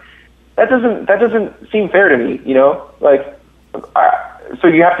that I'm like, that doesn't seem fair to me, like, so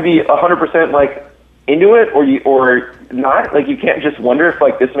you have to be 100% like into it or not. Like, you can't just wonder if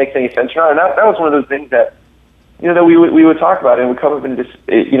like this makes any sense or not. And that was one of those things that, that we would talk about and would come up in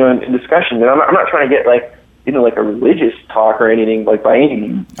in discussions. And I'm not trying to get like, like a religious talk or anything like by any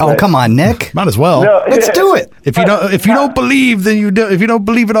means. Oh, come on, Nick. Might as well. No, let's do it. If you don't believe, then you do. If you don't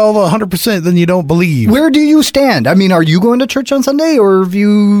believe it all 100%, then you don't believe. Where do you stand? I mean, are you going to church on Sunday, or have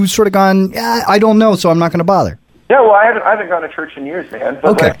you sort of gone? I don't know, so I'm not going to bother. Yeah, well, I haven't gone to church in years, man.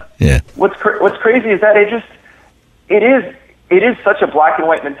 But okay. Yeah. What's crazy is that it is such a black and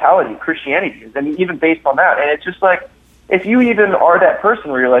white mentality. Christianity is. I mean, even based on that, and it's just like if you even are that person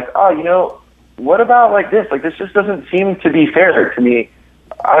where you're like, oh, what about like this? Like, this just doesn't seem to be fair to me.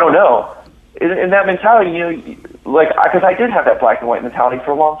 I don't know. In that mentality, like, because I did have that black and white mentality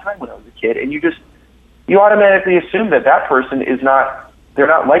for a long time when I was a kid, and you automatically assume that person is not, they're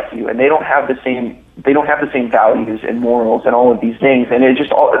not like you, and they don't have the same values and morals and all of these things, and it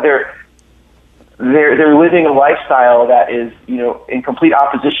just all they're living a lifestyle that is, in complete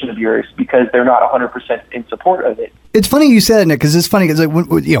opposition of yours because they're not 100% in support of it. It's funny you said it, Nick, because it's funny because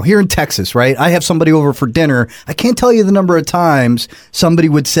here in Texas, right? I have somebody over for dinner. I can't tell you the number of times somebody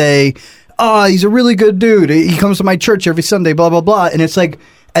would say, "Oh, he's a really good dude. He comes to my church every Sunday." Blah blah blah, and it's like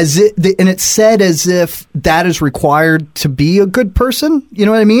and it's said as if that is required to be a good person. You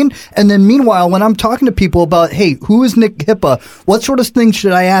know what I mean? And then meanwhile, when I'm talking to people about, hey, who is Nick Hipa? What sort of things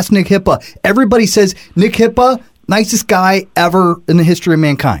should I ask Nick Hipa? Everybody says Nick Hipa, nicest guy ever in the history of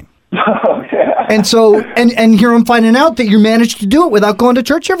mankind. Oh, yeah. And so, and here I'm finding out that you managed to do it without going to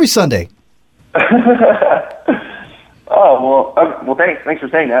church every Sunday. Oh, well, thanks for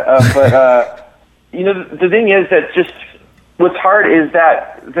saying that. But the thing is that just what's hard is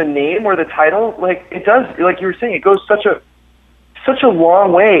that the name or the title, like, it does, like you were saying, it goes such a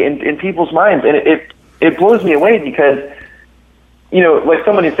long way in people's minds, and it blows me away because, like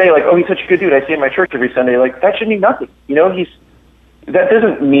somebody say, like, "Oh, he's such a good dude. I see him in my church every Sunday." Like, that should mean nothing. That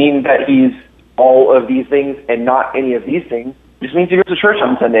doesn't mean that he's all of these things and not any of these things. It just means he goes to church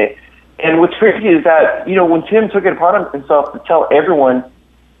on Sunday. And what's crazy is that, when Tim took it upon himself to tell everyone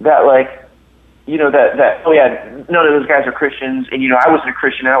that, like, that oh yeah, none of those guys are Christians, and I wasn't a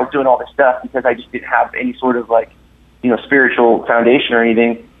Christian, and I was doing all this stuff because I just didn't have any sort of, like, spiritual foundation or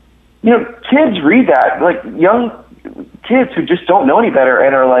anything. Kids read that, like young kids who just don't know any better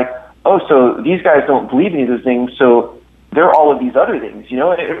and are like, oh, so these guys don't believe any of those things, so they're all of these other things,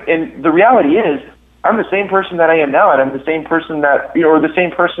 And the reality is, I'm the same person that I am now, and I'm the same person that, or the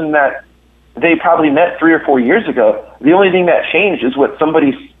same person that they probably met 3 or 4 years ago. The only thing that changed is what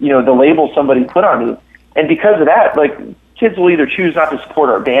somebody's, the label somebody put on me. And because of that, like, kids will either choose not to support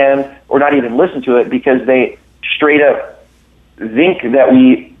our band or not even listen to it because they straight up think that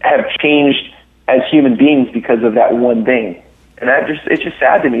we have changed as human beings because of that one thing. And it's just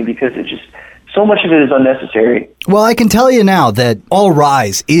sad to me because so much of it is unnecessary. Well, I can tell you now that All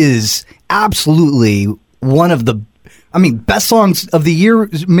Rise is absolutely one of the, best songs of the year,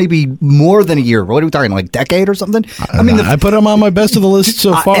 maybe more than a year. What are we talking, like decade or something? I put them on my best of the list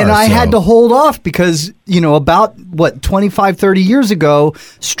so far. And I had to hold off because, about, 25, 30 years ago,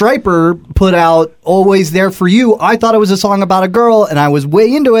 Stryper put out Always There For You. I thought it was a song about a girl, and I was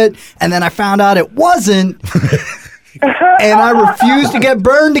way into it, and then I found out it wasn't. And I refused to get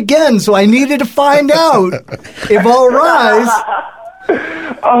burned again, so I needed to find out if All Rise.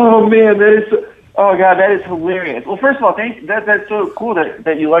 Oh, man, oh, God, that is hilarious. Well, first of all, that's so cool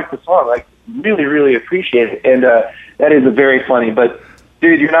that you like the song. Like, really, really appreciate it. And that is very funny. But,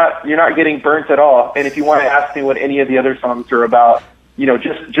 dude, you're not getting burnt at all. And if you want to ask me what any of the other songs are about,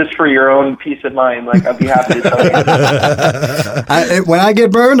 just for your own peace of mind, like, I'd be happy to tell you. When I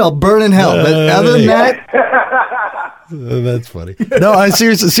get burned, I'll burn in hell. But other than that... That's funny. No,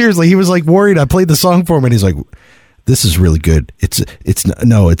 seriously, he was, like, worried. I played the song for him, and he's like... This is really good. It's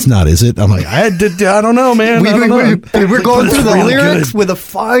not, is it? I'm like, I don't know, man. We're going through the lyrics with a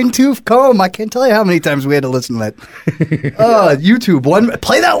fine-tooth comb. I can't tell you how many times we had to listen to that. YouTube,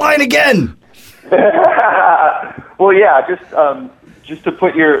 play that line again. Well, yeah, just to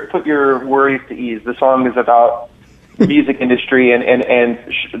put your worries to ease. The song is about the music industry and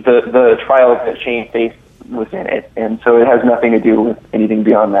the trials that Shane faced within it, and so it has nothing to do with anything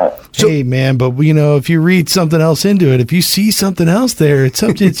beyond that. Hey, man, but if you read something else into it, if you see something else there, it's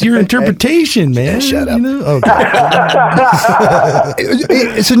your interpretation, man. Shut up.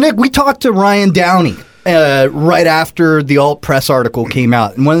 Okay. So, Nick, we talked to Ryan Downey right after the Alt Press article came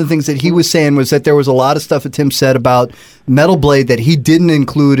out, and one of the things that he was saying was that there was a lot of stuff that Tim said about Metal Blade that he didn't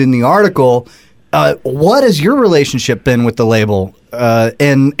include in the article. What has your relationship been with the label,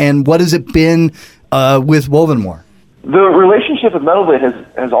 and what has it been with Wovenwar? The relationship with Metal Blade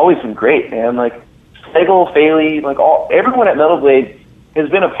has always been great, man. Like, Fagel, Faley, like, everyone at Metal Blade has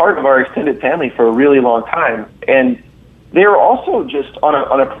been a part of our extended family for a really long time, and they're also just on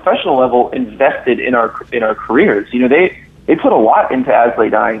a professional level invested in our careers. They put a lot into As Lay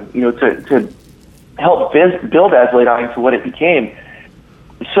Dying, to help build As Lay Dying to what it became.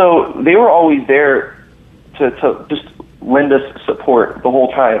 So they were always there to just lend us support the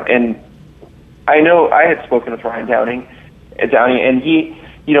whole time. And I know I had spoken with Ryan Downey, and he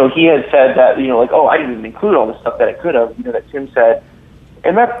had said that, like, oh, I didn't even include all the stuff that I could have, that Tim said.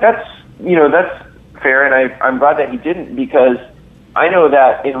 And that's fair, and I'm glad that he didn't, because I know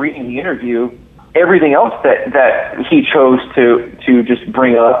that in reading the interview, everything else that he chose to just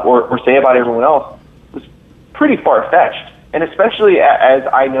bring up or say about everyone else was pretty far-fetched. And especially as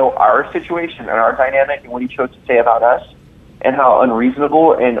I know our situation and our dynamic and what he chose to say about us and how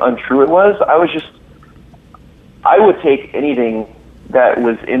unreasonable and untrue it was, I would take anything that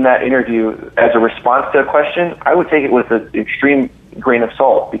was in that interview as a response to a question. I would take it with an extreme grain of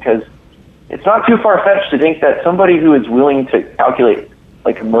salt, because it's not too far-fetched to think that somebody who is willing to calculate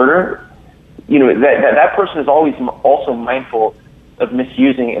like murder, that person is always also mindful of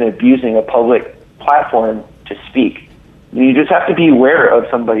misusing and abusing a public platform to speak. You just have to be aware of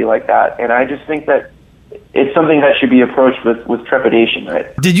somebody like that. And I just think that it's something that should be approached with trepidation,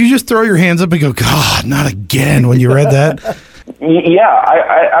 right? Did you just throw your hands up and go, God, not again, when you read that? Yeah,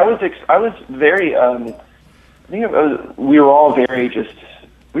 I was very, we were all very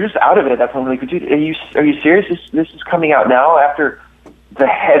we were just out of it at that point. We're like, dude, are you serious? This is coming out now after the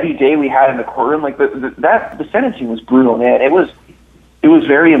heavy day we had in the courtroom? Like the sentencing was brutal, man. It was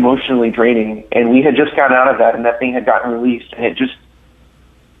very emotionally draining, and we had just gotten out of that, and that thing had gotten released, and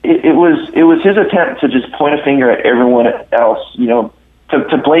it was his attempt to just point a finger at everyone else,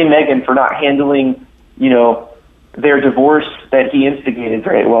 to blame Megan for not handling, their divorce that he instigated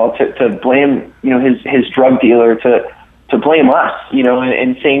very well, to blame, his drug dealer, to blame us,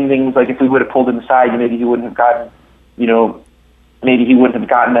 and saying things like, if we would have pulled him aside, maybe he wouldn't have gotten,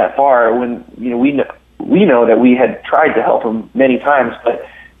 that far, when, we know that we had tried to help him many times. But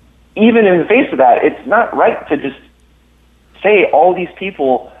even in the face of that, it's not right to just say all these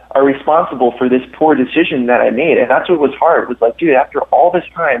people are responsible for this poor decision that I made. And that's what was hard. It was like, dude, after all this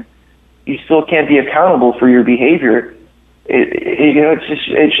time, you still can't be accountable for your behavior.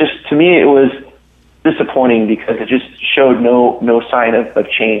 It's just to me, it was disappointing, because it just showed no sign of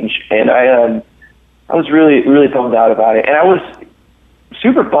change. And I was really, really bummed out about it. And I was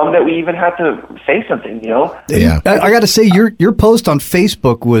super bummed that we even had to say something, Yeah. I got to say, your post on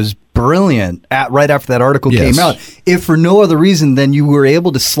Facebook was brilliant right after that article came out. If for no other reason than you were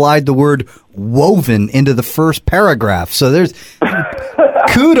able to slide the word woven into the first paragraph. So there's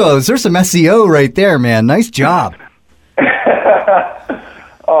kudos. There's some SEO right there, man. Nice job.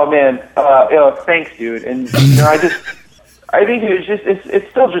 Oh man. Thanks, dude. And I think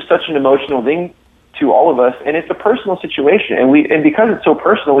it's still just such an emotional thing to all of us, and it's a personal situation, and because it's so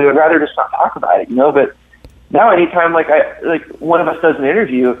personal, we would rather just not talk about it, But now, anytime like one of us does an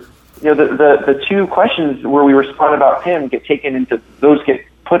interview, the two questions where we respond about Tim get taken into those, get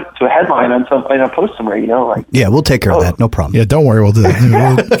put to a headline on in a post somewhere, Yeah, we'll take care of that. No problem. Yeah, don't worry, we'll do that.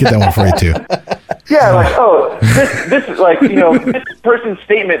 We'll get that one for you too. Yeah, this is like this person's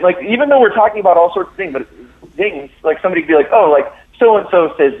statement. Like, even though we're talking about all sorts of things, like somebody could be like, oh, like so and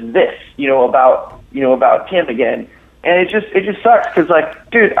so says this, about Tim again, and it just sucks, because like,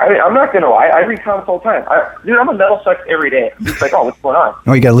 dude, I'm not gonna lie, I read comments all the time. I'm a MetalSucks every day. I'm just like, oh, what's going on?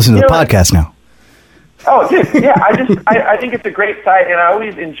 Oh, you got to listen to the podcast now. Oh, dude, yeah, I think it's a great site, and I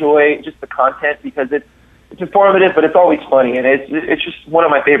always enjoy just the content, because it's informative, but it's always funny, and it's just one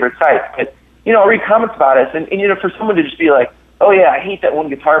of my favorite sites. But I'll read comments about us, and for someone to just be like, oh yeah, I hate that one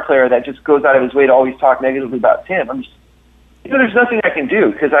guitar player that just goes out of his way to always talk negatively about Tim. I'm just, there's nothing I can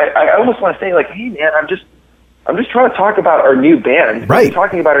do, because I almost want to say, like, hey man, I'm just trying to talk about our new band. Right.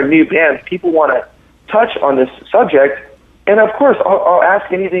 Talking about our new band, people want to touch on this subject, and of course I'll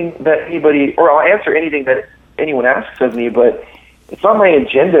ask anything that anybody, or I'll answer anything that anyone asks of me, but it's not my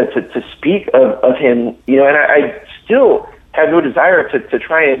agenda to speak of him, and I still have no desire to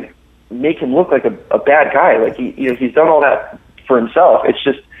try and make him look like a bad guy. Like he's done all that for himself. It's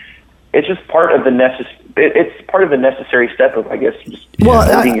just part of the necessary step of, I guess, just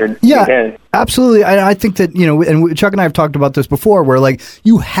holding your hand. Absolutely. I think that, and Chuck and I have talked about this before, where like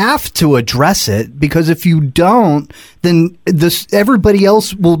you have to address it, because if you don't, then everybody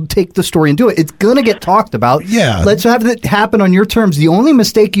else will take the story and do it. It's going to get talked about. Yeah. Let's have it happen on your terms. The only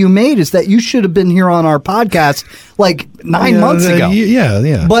mistake you made is that you should have been here on our podcast like 9 months ago.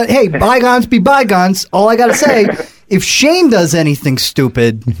 Yeah. But hey, bygones be bygones. All I got to say, if Shane does anything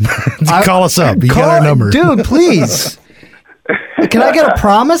stupid, call us up. You got our number. Dude, please. Can I get a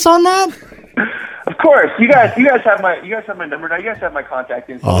promise on that? Of course. You guys have my number now. You guys have my contact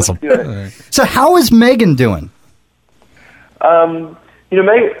info. Awesome. Let's do it. So how is Megan doing? Megan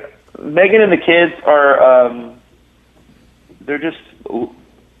and the kids are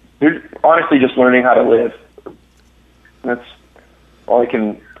they're honestly just learning how to live. That's all I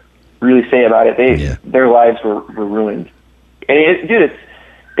can really say about it. Their lives were ruined. And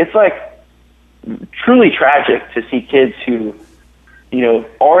it's like truly tragic to see kids who,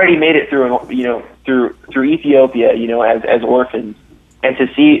 already made it through Ethiopia, as orphans, and to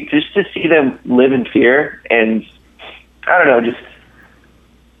see them live in fear and, I don't know, just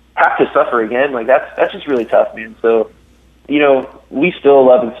have to suffer again, like that's just really tough, man. So, we still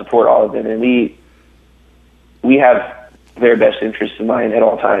love and support all of them, and we have their best interests in mind at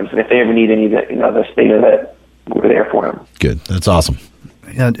all times. And if they ever need any of us, they know that we're there for them. Good. That's awesome.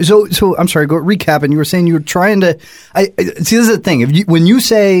 Yeah. So I'm sorry. Go recap. And you were saying you were trying to. See, this is the thing. When you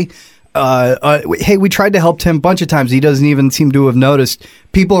say, "Hey, we tried to help Tim a bunch of times. He doesn't even seem to have noticed."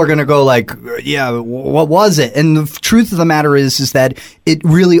 People are going to go like, "Yeah, what was it?" And the truth of the matter is that it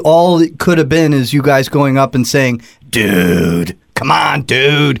really all it could have been is you guys going up and saying, "Dude, come on,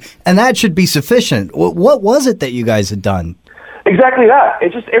 dude," and that should be sufficient. What was it that you guys had done? Exactly that.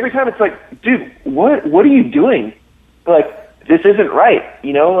 It's just every time it's like, dude, what are you doing? Like, this isn't right.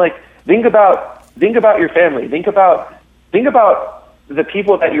 Like think about your family. Think about the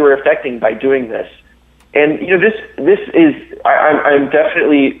people that you were affecting by doing this. And this is I'm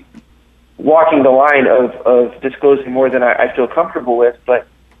definitely walking the line of disclosing more than I feel comfortable with. But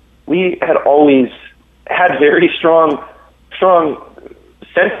we had always had very strong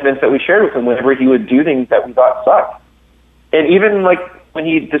sentiments that we shared with him whenever he would do things that we thought sucked. And even like when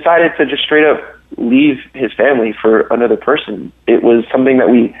he decided to just straight up leave his family for another person, it was something that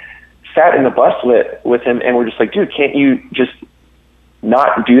we sat in the bus with him and we're just like, dude, can't you just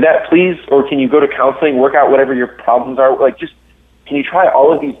not do that, please? Or can you go to counseling, work out whatever your problems are? Like, just, can you try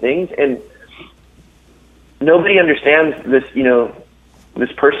all of these things? And nobody understands this,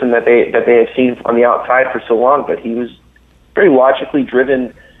 this person that they have seen on the outside for so long, but he was very logically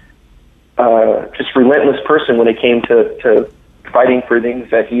driven, just relentless person when it came to fighting for things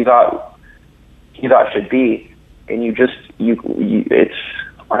that he thought should be. And it's,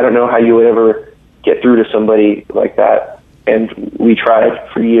 I don't know how you would ever get through to somebody like that. And we tried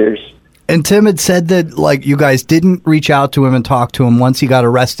for years. And Tim had said that, like, you guys didn't reach out to him and talk to him once he got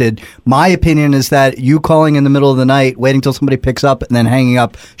arrested. My opinion is that you calling in the middle of the night, waiting till somebody picks up, and then hanging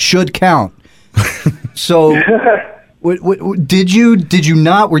up should count. So, did you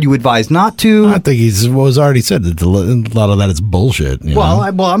not? Were you advised not to? I think he was already said that a lot of that is bullshit.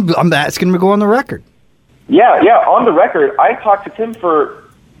 I'm asking him to go on the record. Yeah, on the record, I talked to Tim for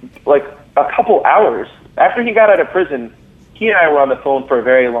like a couple hours after he got out of prison. He and I were on the phone for a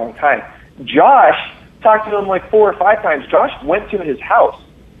very long time. Josh talked to him like 4 or 5 times. Josh went to his house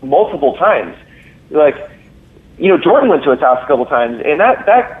multiple times. Like, Jordan went to his house a couple times, and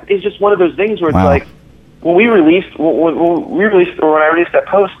that is just one of those things where it's like when I released that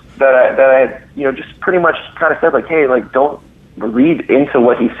post that I just pretty much kind of said like, hey, like, don't read into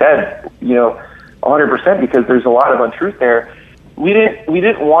what he said, 100%, because there's a lot of untruth there. We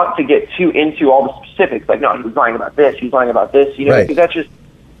didn't want to get too into all the specifics. Like, no, he was lying about this. He was lying about this. Right. Because that's just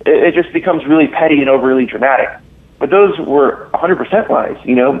it just becomes really petty and overly dramatic. But those were 100% lies.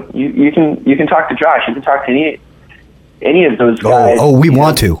 You can talk to Josh. You can talk to any of those guys. Oh, we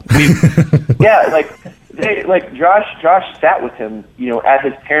want to. Yeah, like Josh sat with him, at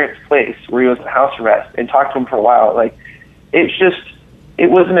his parents' place where he was in house arrest and talked to him for a while. Like, it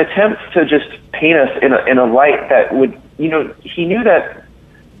was an attempt to just paint us in a light that would. He knew that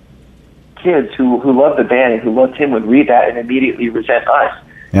kids who loved the band and who loved him would read that and immediately resent us.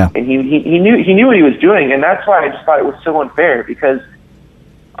 Yeah. And he knew what he was doing, and that's why I just thought it was so unfair, because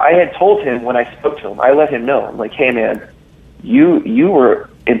I had told him when I spoke to him, I let him know, I'm like, hey man, you were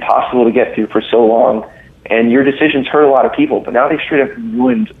impossible to get through for so long, and your decisions hurt a lot of people, but now they straight up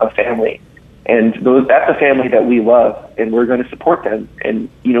ruined a family. And that's a family that we love, and we're going to support them. And,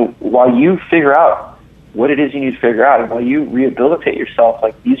 while you figure out what it is you need to figure out, and while you rehabilitate yourself,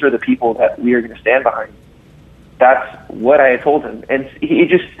 like, these are the people that we are going to stand behind. That's what I had told him. And he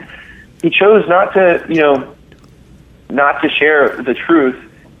chose not to, not to share the truth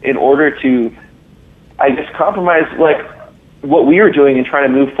in order to, I guess, compromise, like, what we were doing and trying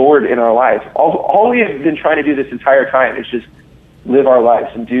to move forward in our lives. All we have been trying to do this entire time is just live our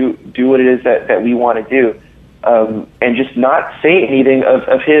lives and do what it is that we want to do. And just not say anything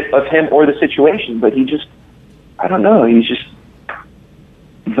of him or the situation. But he just, I don't know, he just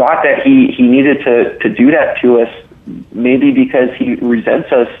thought that he needed to do that to us, maybe because he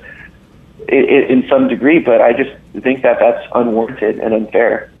resents us in some degree, but I just think that that's unwarranted and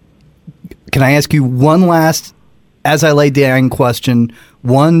unfair. Can I ask you one last, as I lay down question,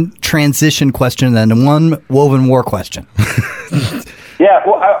 one transition question, and then one Wovenwar question? Yeah,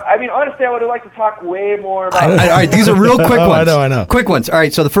 well, I mean, honestly, I would have liked to talk way more about... All right, these are real quick ones. I know. Quick ones. All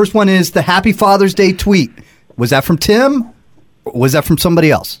right, so the first one is the Happy Father's Day tweet. Was that from Tim, or was that from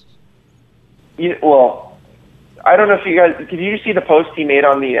somebody else? Well, I don't know if you guys... Did you see the post he made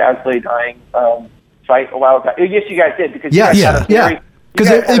on the As Lay Dying site a while ago? Yes, you guys did, because you guys had a Because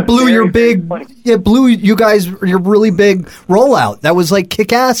it blew it blew you guys, your really big rollout. That was like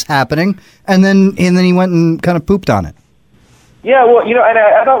kick-ass happening, and then he went and kind of pooped on it. Yeah, well, and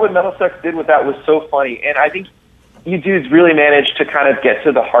I thought what MetalSucks did with that was so funny, and I think you dudes really managed to kind of get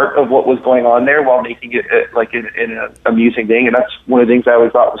to the heart of what was going on there while making it in an amusing thing, and that's one of the things I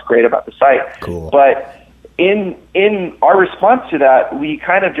always thought was great about the site. Cool. But in our response to that, we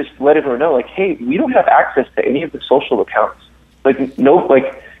kind of just let everyone know, like, hey, we don't have access to any of the social accounts. We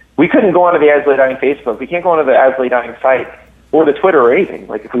couldn't go onto the As Lay Dying Facebook. We can't go onto the As Lay Dying site or the Twitter or anything.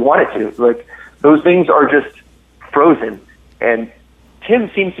 Like, if we wanted to, like, those things are just frozen. And Tim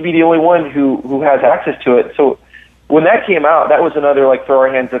seems to be the only one who has access to it. So when that came out, that was another, like, throw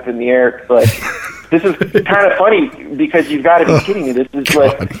our hands up in the air. Like, this is kind of funny because you've got to be kidding me. This is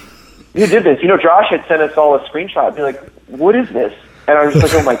like, who did this? Josh had sent us all a screenshot and be like, what is this? And I was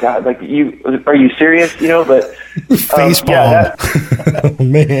just like, oh my God, like, are you serious? But facepalm. Oh,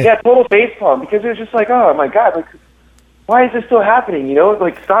 man. Yeah, total facepalm, because it was just like, oh my God, like, why is this still happening?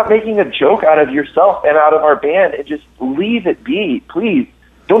 Like, stop making a joke out of yourself and out of our band and just leave it be, please.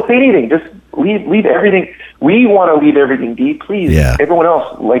 Don't say anything. Just leave everything. We want to leave everything be, please. Yeah. Everyone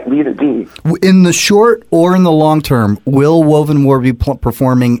else, like, leave it be. In the short or in the long term, will Wovenwar be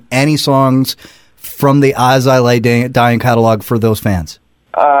performing any songs from the As I Lay Dying catalog for those fans?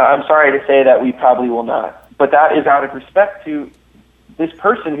 I'm sorry to say that we probably will not. But that is out of respect to this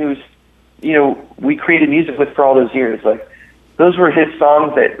person who's, we created music with for all those years. Like, those were his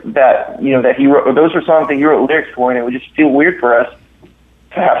songs that he wrote, or those were songs that he wrote lyrics for, and it would just feel weird for us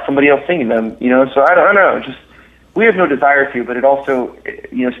to have somebody else singing them, So I don't know. Just, we have no desire to, but it also,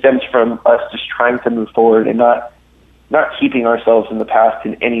 stems from us just trying to move forward and not keeping ourselves in the past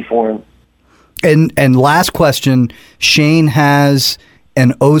in any form. And last question, Shane has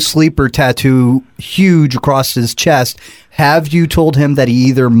an O Sleeper tattoo huge across his chest. Have you told him that he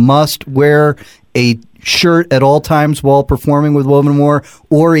either must wear a shirt at all times while performing with Wovenwar,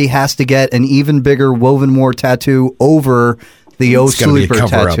 or he has to get an even bigger Wovenwar tattoo over the O Sleeper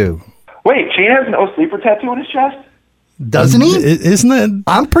tattoo? Wait, Shane has an O Sleeper tattoo on his chest? Doesn't he? Isn't it?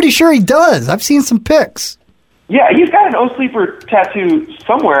 I'm pretty sure he does. I've seen some pics. Yeah, he's got an O Sleeper tattoo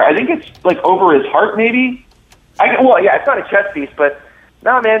somewhere. I think it's like over his heart, maybe. It's not a chest piece, but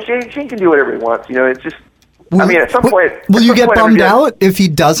no, man, Shane can do whatever he wants. It's just. At some point. Will you get bummed out if he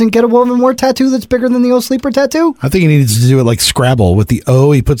doesn't get a Wovenwar tattoo that's bigger than the O Sleeper tattoo? I think he needs to do it like Scrabble with the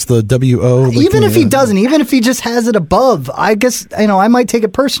O. He puts the W-O. Like even if he doesn't, even if he just has it above, I guess I might take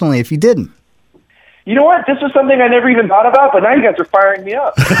it personally if he didn't. You know what? This was something I never even thought about, but now you guys are firing me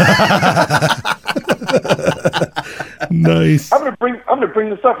up. Nice. I'm gonna bring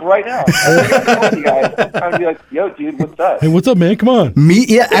this up right now. I'm gonna call you guys. I'm gonna be like, yo, dude, what's up? Hey, what's up, man? Come on. Meet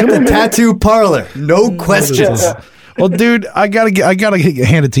you at the tattoo parlor. No questions. Well, dude, I gotta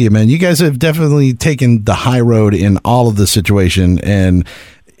hand it to you, man. You guys have definitely taken the high road in all of this situation, and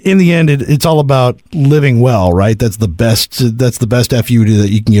in the end, it's all about living well, right? That's the best FU that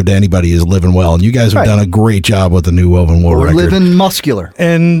you can give to anybody is living well, and you guys have done a great job with the new Wovenwar record. Living muscular,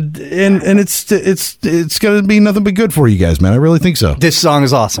 and it's gonna be nothing but good for you guys, man. I really think so. This song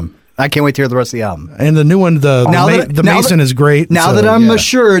is awesome. I can't wait to hear the rest of the album. And the new one, the Mason is great. Now that I'm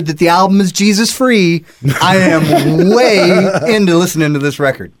assured that the album is Jesus free, I am way into listening to this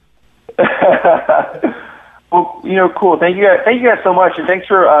record. Well, cool. Thank you guys so much, and thanks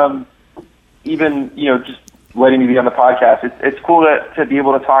for even just letting me be on the podcast. It's cool to be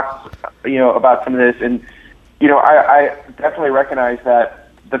able to talk about some of this, and I definitely recognize that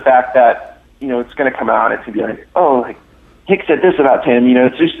the fact that it's going to come out, it's going to be like, oh, like Hick said this about Tim.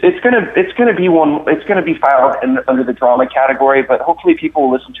 It's going to be filed under the drama category, but hopefully people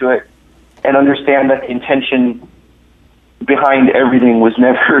will listen to it and understand that the intention behind everything was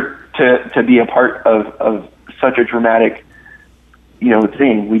never to be a part of such a dramatic,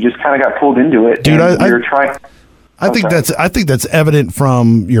 thing. We just kind of got pulled into it. Dude, we were trying. I think that's evident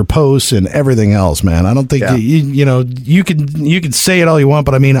from your posts and everything else, man. I don't think you can say it all you want,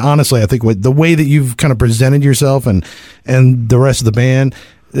 but I mean honestly, I think the way that you've kind of presented yourself and the rest of the band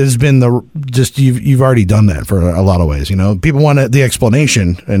has been you've already done that for a lot of ways. People want the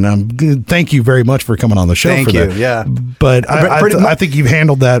explanation, and thank you very much for coming on the show. Thank for you. that. Yeah, but I think you've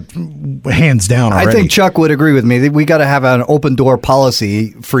handled that hands down already. I think Chuck would agree with me. We got to have an open door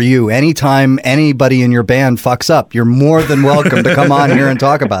policy for you. Anytime anybody in your band fucks up, you're more than welcome to come on here and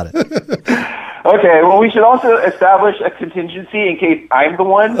talk about it. Okay, well, we should also establish a contingency in case I'm the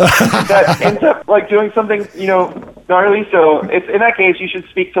one that ends up doing something, gnarly. So in that case, you should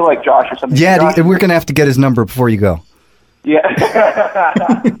speak to Josh or something. Yeah, we're gonna have to get his number before you go. Yeah.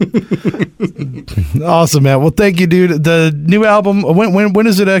 Awesome, man. Well, thank you, dude. The new album, when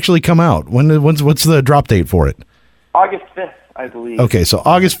does it actually come out? What's the drop date for it? August 5th, I believe. Okay, so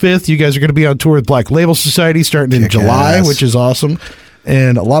August 5th, you guys are going to be on tour with Black Label Society starting in July, which is awesome.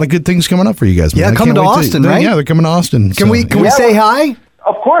 And a lot of good things coming up for you guys, man. Yeah, coming to Austin, right? Yeah, they're coming to Austin. Can we say hi?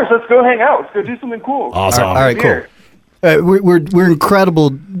 Of course, let's go hang out. Let's go do something cool. Awesome. All right, cool. We're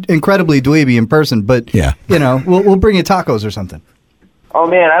incredibly dweeby in person, but yeah, we'll bring you tacos or something. Oh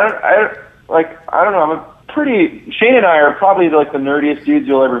man, I don't know. Shane and I are probably like the nerdiest dudes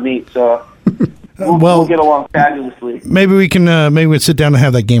you'll ever meet. So we'll get along fabulously. Maybe we can maybe sit down and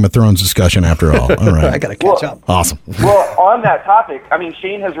have that Game of Thrones discussion after all. All right, I gotta catch up. Awesome. Well, on that topic, I mean,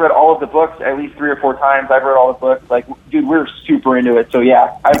 Shane has read all of the books at least 3 or 4 times. I've read all the books. Like, dude, we're super into it. So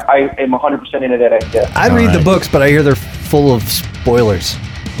yeah, I am 100% into that idea. I read the books, but I hear they're full of spoilers.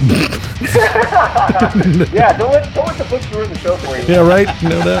 Yeah, don't let the books ruin the show for you. Yeah, right.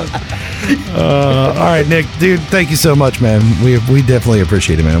 No doubt. All right, Nick, dude, thank you so much, man. We definitely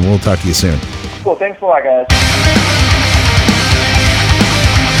appreciate it, man. We'll talk to you soon. Cool. Thanks a lot, guys.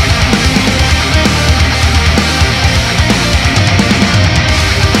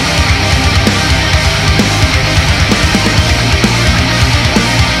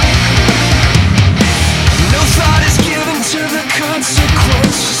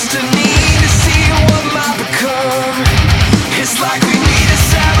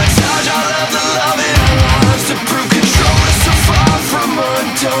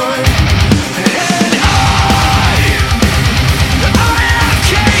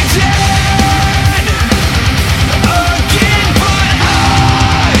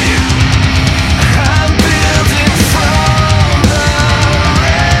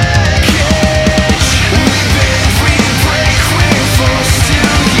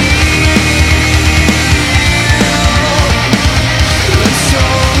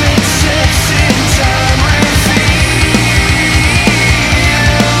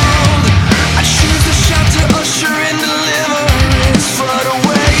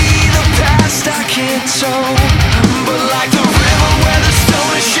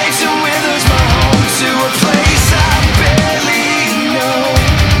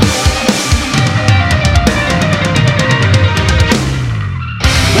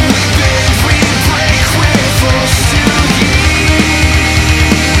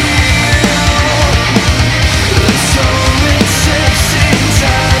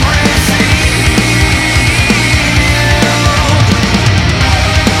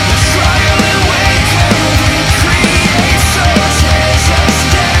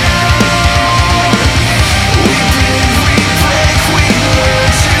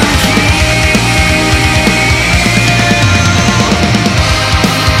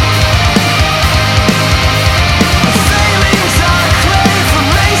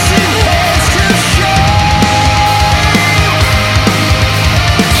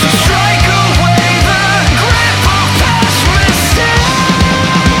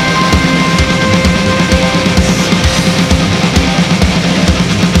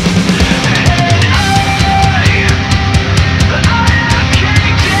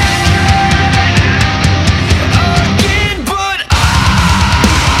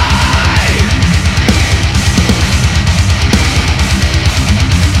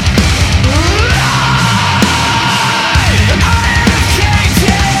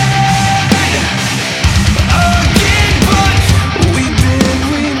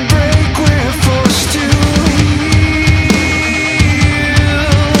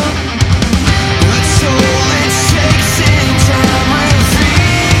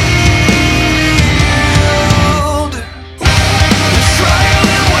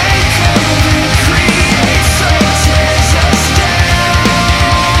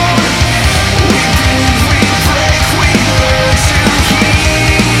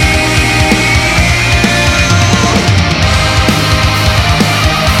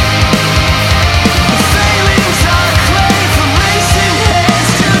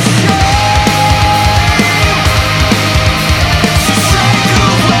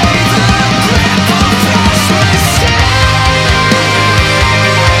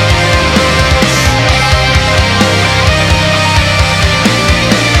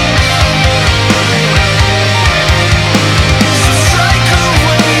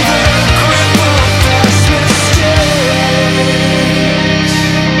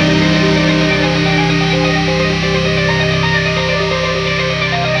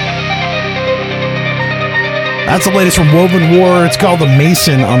 That's the latest from Wovenwar. It's called The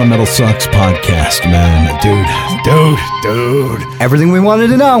Mason on the MetalSucks podcast, man. Dude. Everything we wanted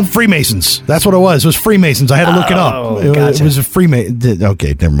to know. Freemasons. That's what it was. It was Freemasons. I had to look it up. Gotcha. It was a Freemason.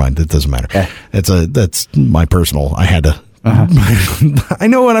 Okay, never mind. It doesn't matter. Yeah. That's my personal. I had to. I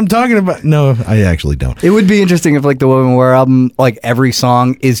know what I'm talking about. No, I actually don't. It would be interesting if, like, the Wovenwar album, like, every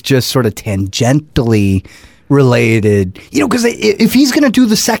song is just sort of tangentially related, because if he's going to do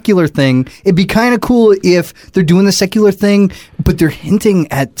the secular thing, it'd be kind of cool if they're doing the secular thing, but they're hinting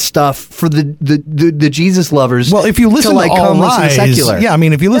at stuff for the Jesus lovers. Well, if you listen to All Rise, secular. Yeah, I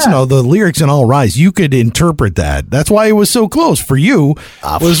mean, if you listen to the lyrics in All Rise, you could interpret that. That's why it was so close for you.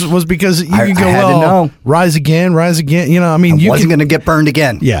 Was because you could go, had to know. rise again. I mean, I wasn't going to get burned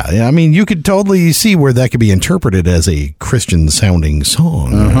again. Yeah, I mean, you could totally see where that could be interpreted as a Christian-sounding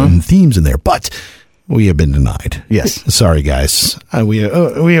song and themes in there, but. We have been denied. Yes. Sorry, guys.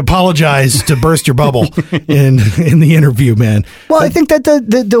 We apologize to burst your bubble in the interview, man. Well, I think that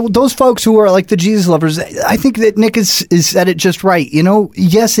those folks who are like the Jesus lovers, I think that Nick is said it just right.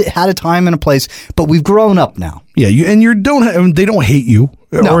 Yes, it had a time and a place, but we've grown up now. Yeah, they don't hate you,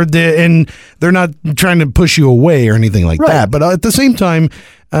 No. and they're not trying to push you away or anything like that. But at the same time,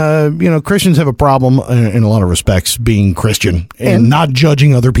 Christians have a problem in a lot of respects being Christian and not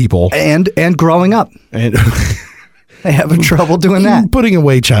judging other people and growing up. And they have trouble doing that. Putting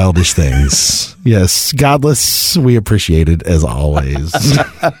away childish things. Yes, godless. We appreciate it as always.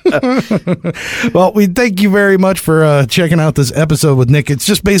 Well, we thank you very much for checking out this episode with Nick. It's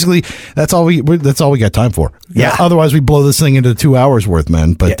just basically that's all we got time for. Yeah. Otherwise, we blow this thing into 2 hours worth,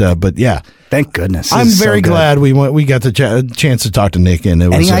 man. But yeah. Thank goodness. I'm very glad we got the chance to talk to Nick. And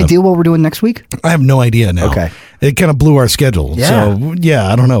any idea what we're doing next week? I have no idea now. Okay, it kind of blew our schedule. Yeah.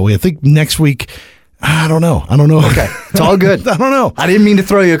 So I don't know. I think next week. I don't know. Okay. It's all good. I don't know. I didn't mean to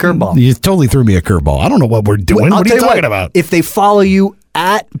throw you a curveball. You totally threw me a curveball. I don't know what we're doing. What are you talking about? If they follow you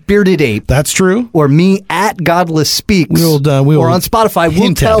at Bearded Ape. That's true. Or me at Godless Speaks. We'll or on Spotify,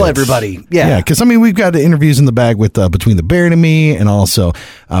 we'll tell everybody. Yeah. Because, we've got interviews in the bag with Between the Beard and Me, and also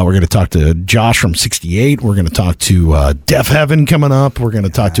we're going to talk to Josh from 68. We're going to talk to Deaf Heaven coming up. We're going to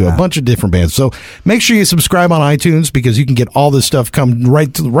talk to a bunch of different bands. So make sure you subscribe on iTunes because you can get all this stuff come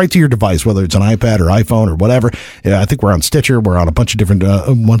right to your device, whether it's an iPad or iPhone or whatever. I think we're on Stitcher. We're on a bunch of different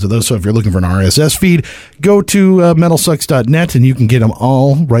ones of those. So if you're looking for an RSS feed, go to metalsucks.net and you can get them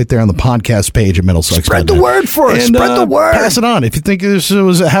all right there on the podcast page at MetalSucks. Spread the word for us. Spread the word. Pass it on. If you think this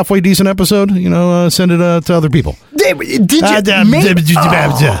was a halfway decent episode, send it to other people. Did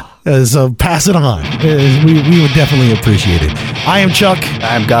you? So pass it on. We would definitely appreciate it. I am Chuck.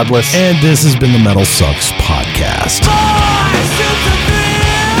 I'm Godless. And this has been the MetalSucks podcast.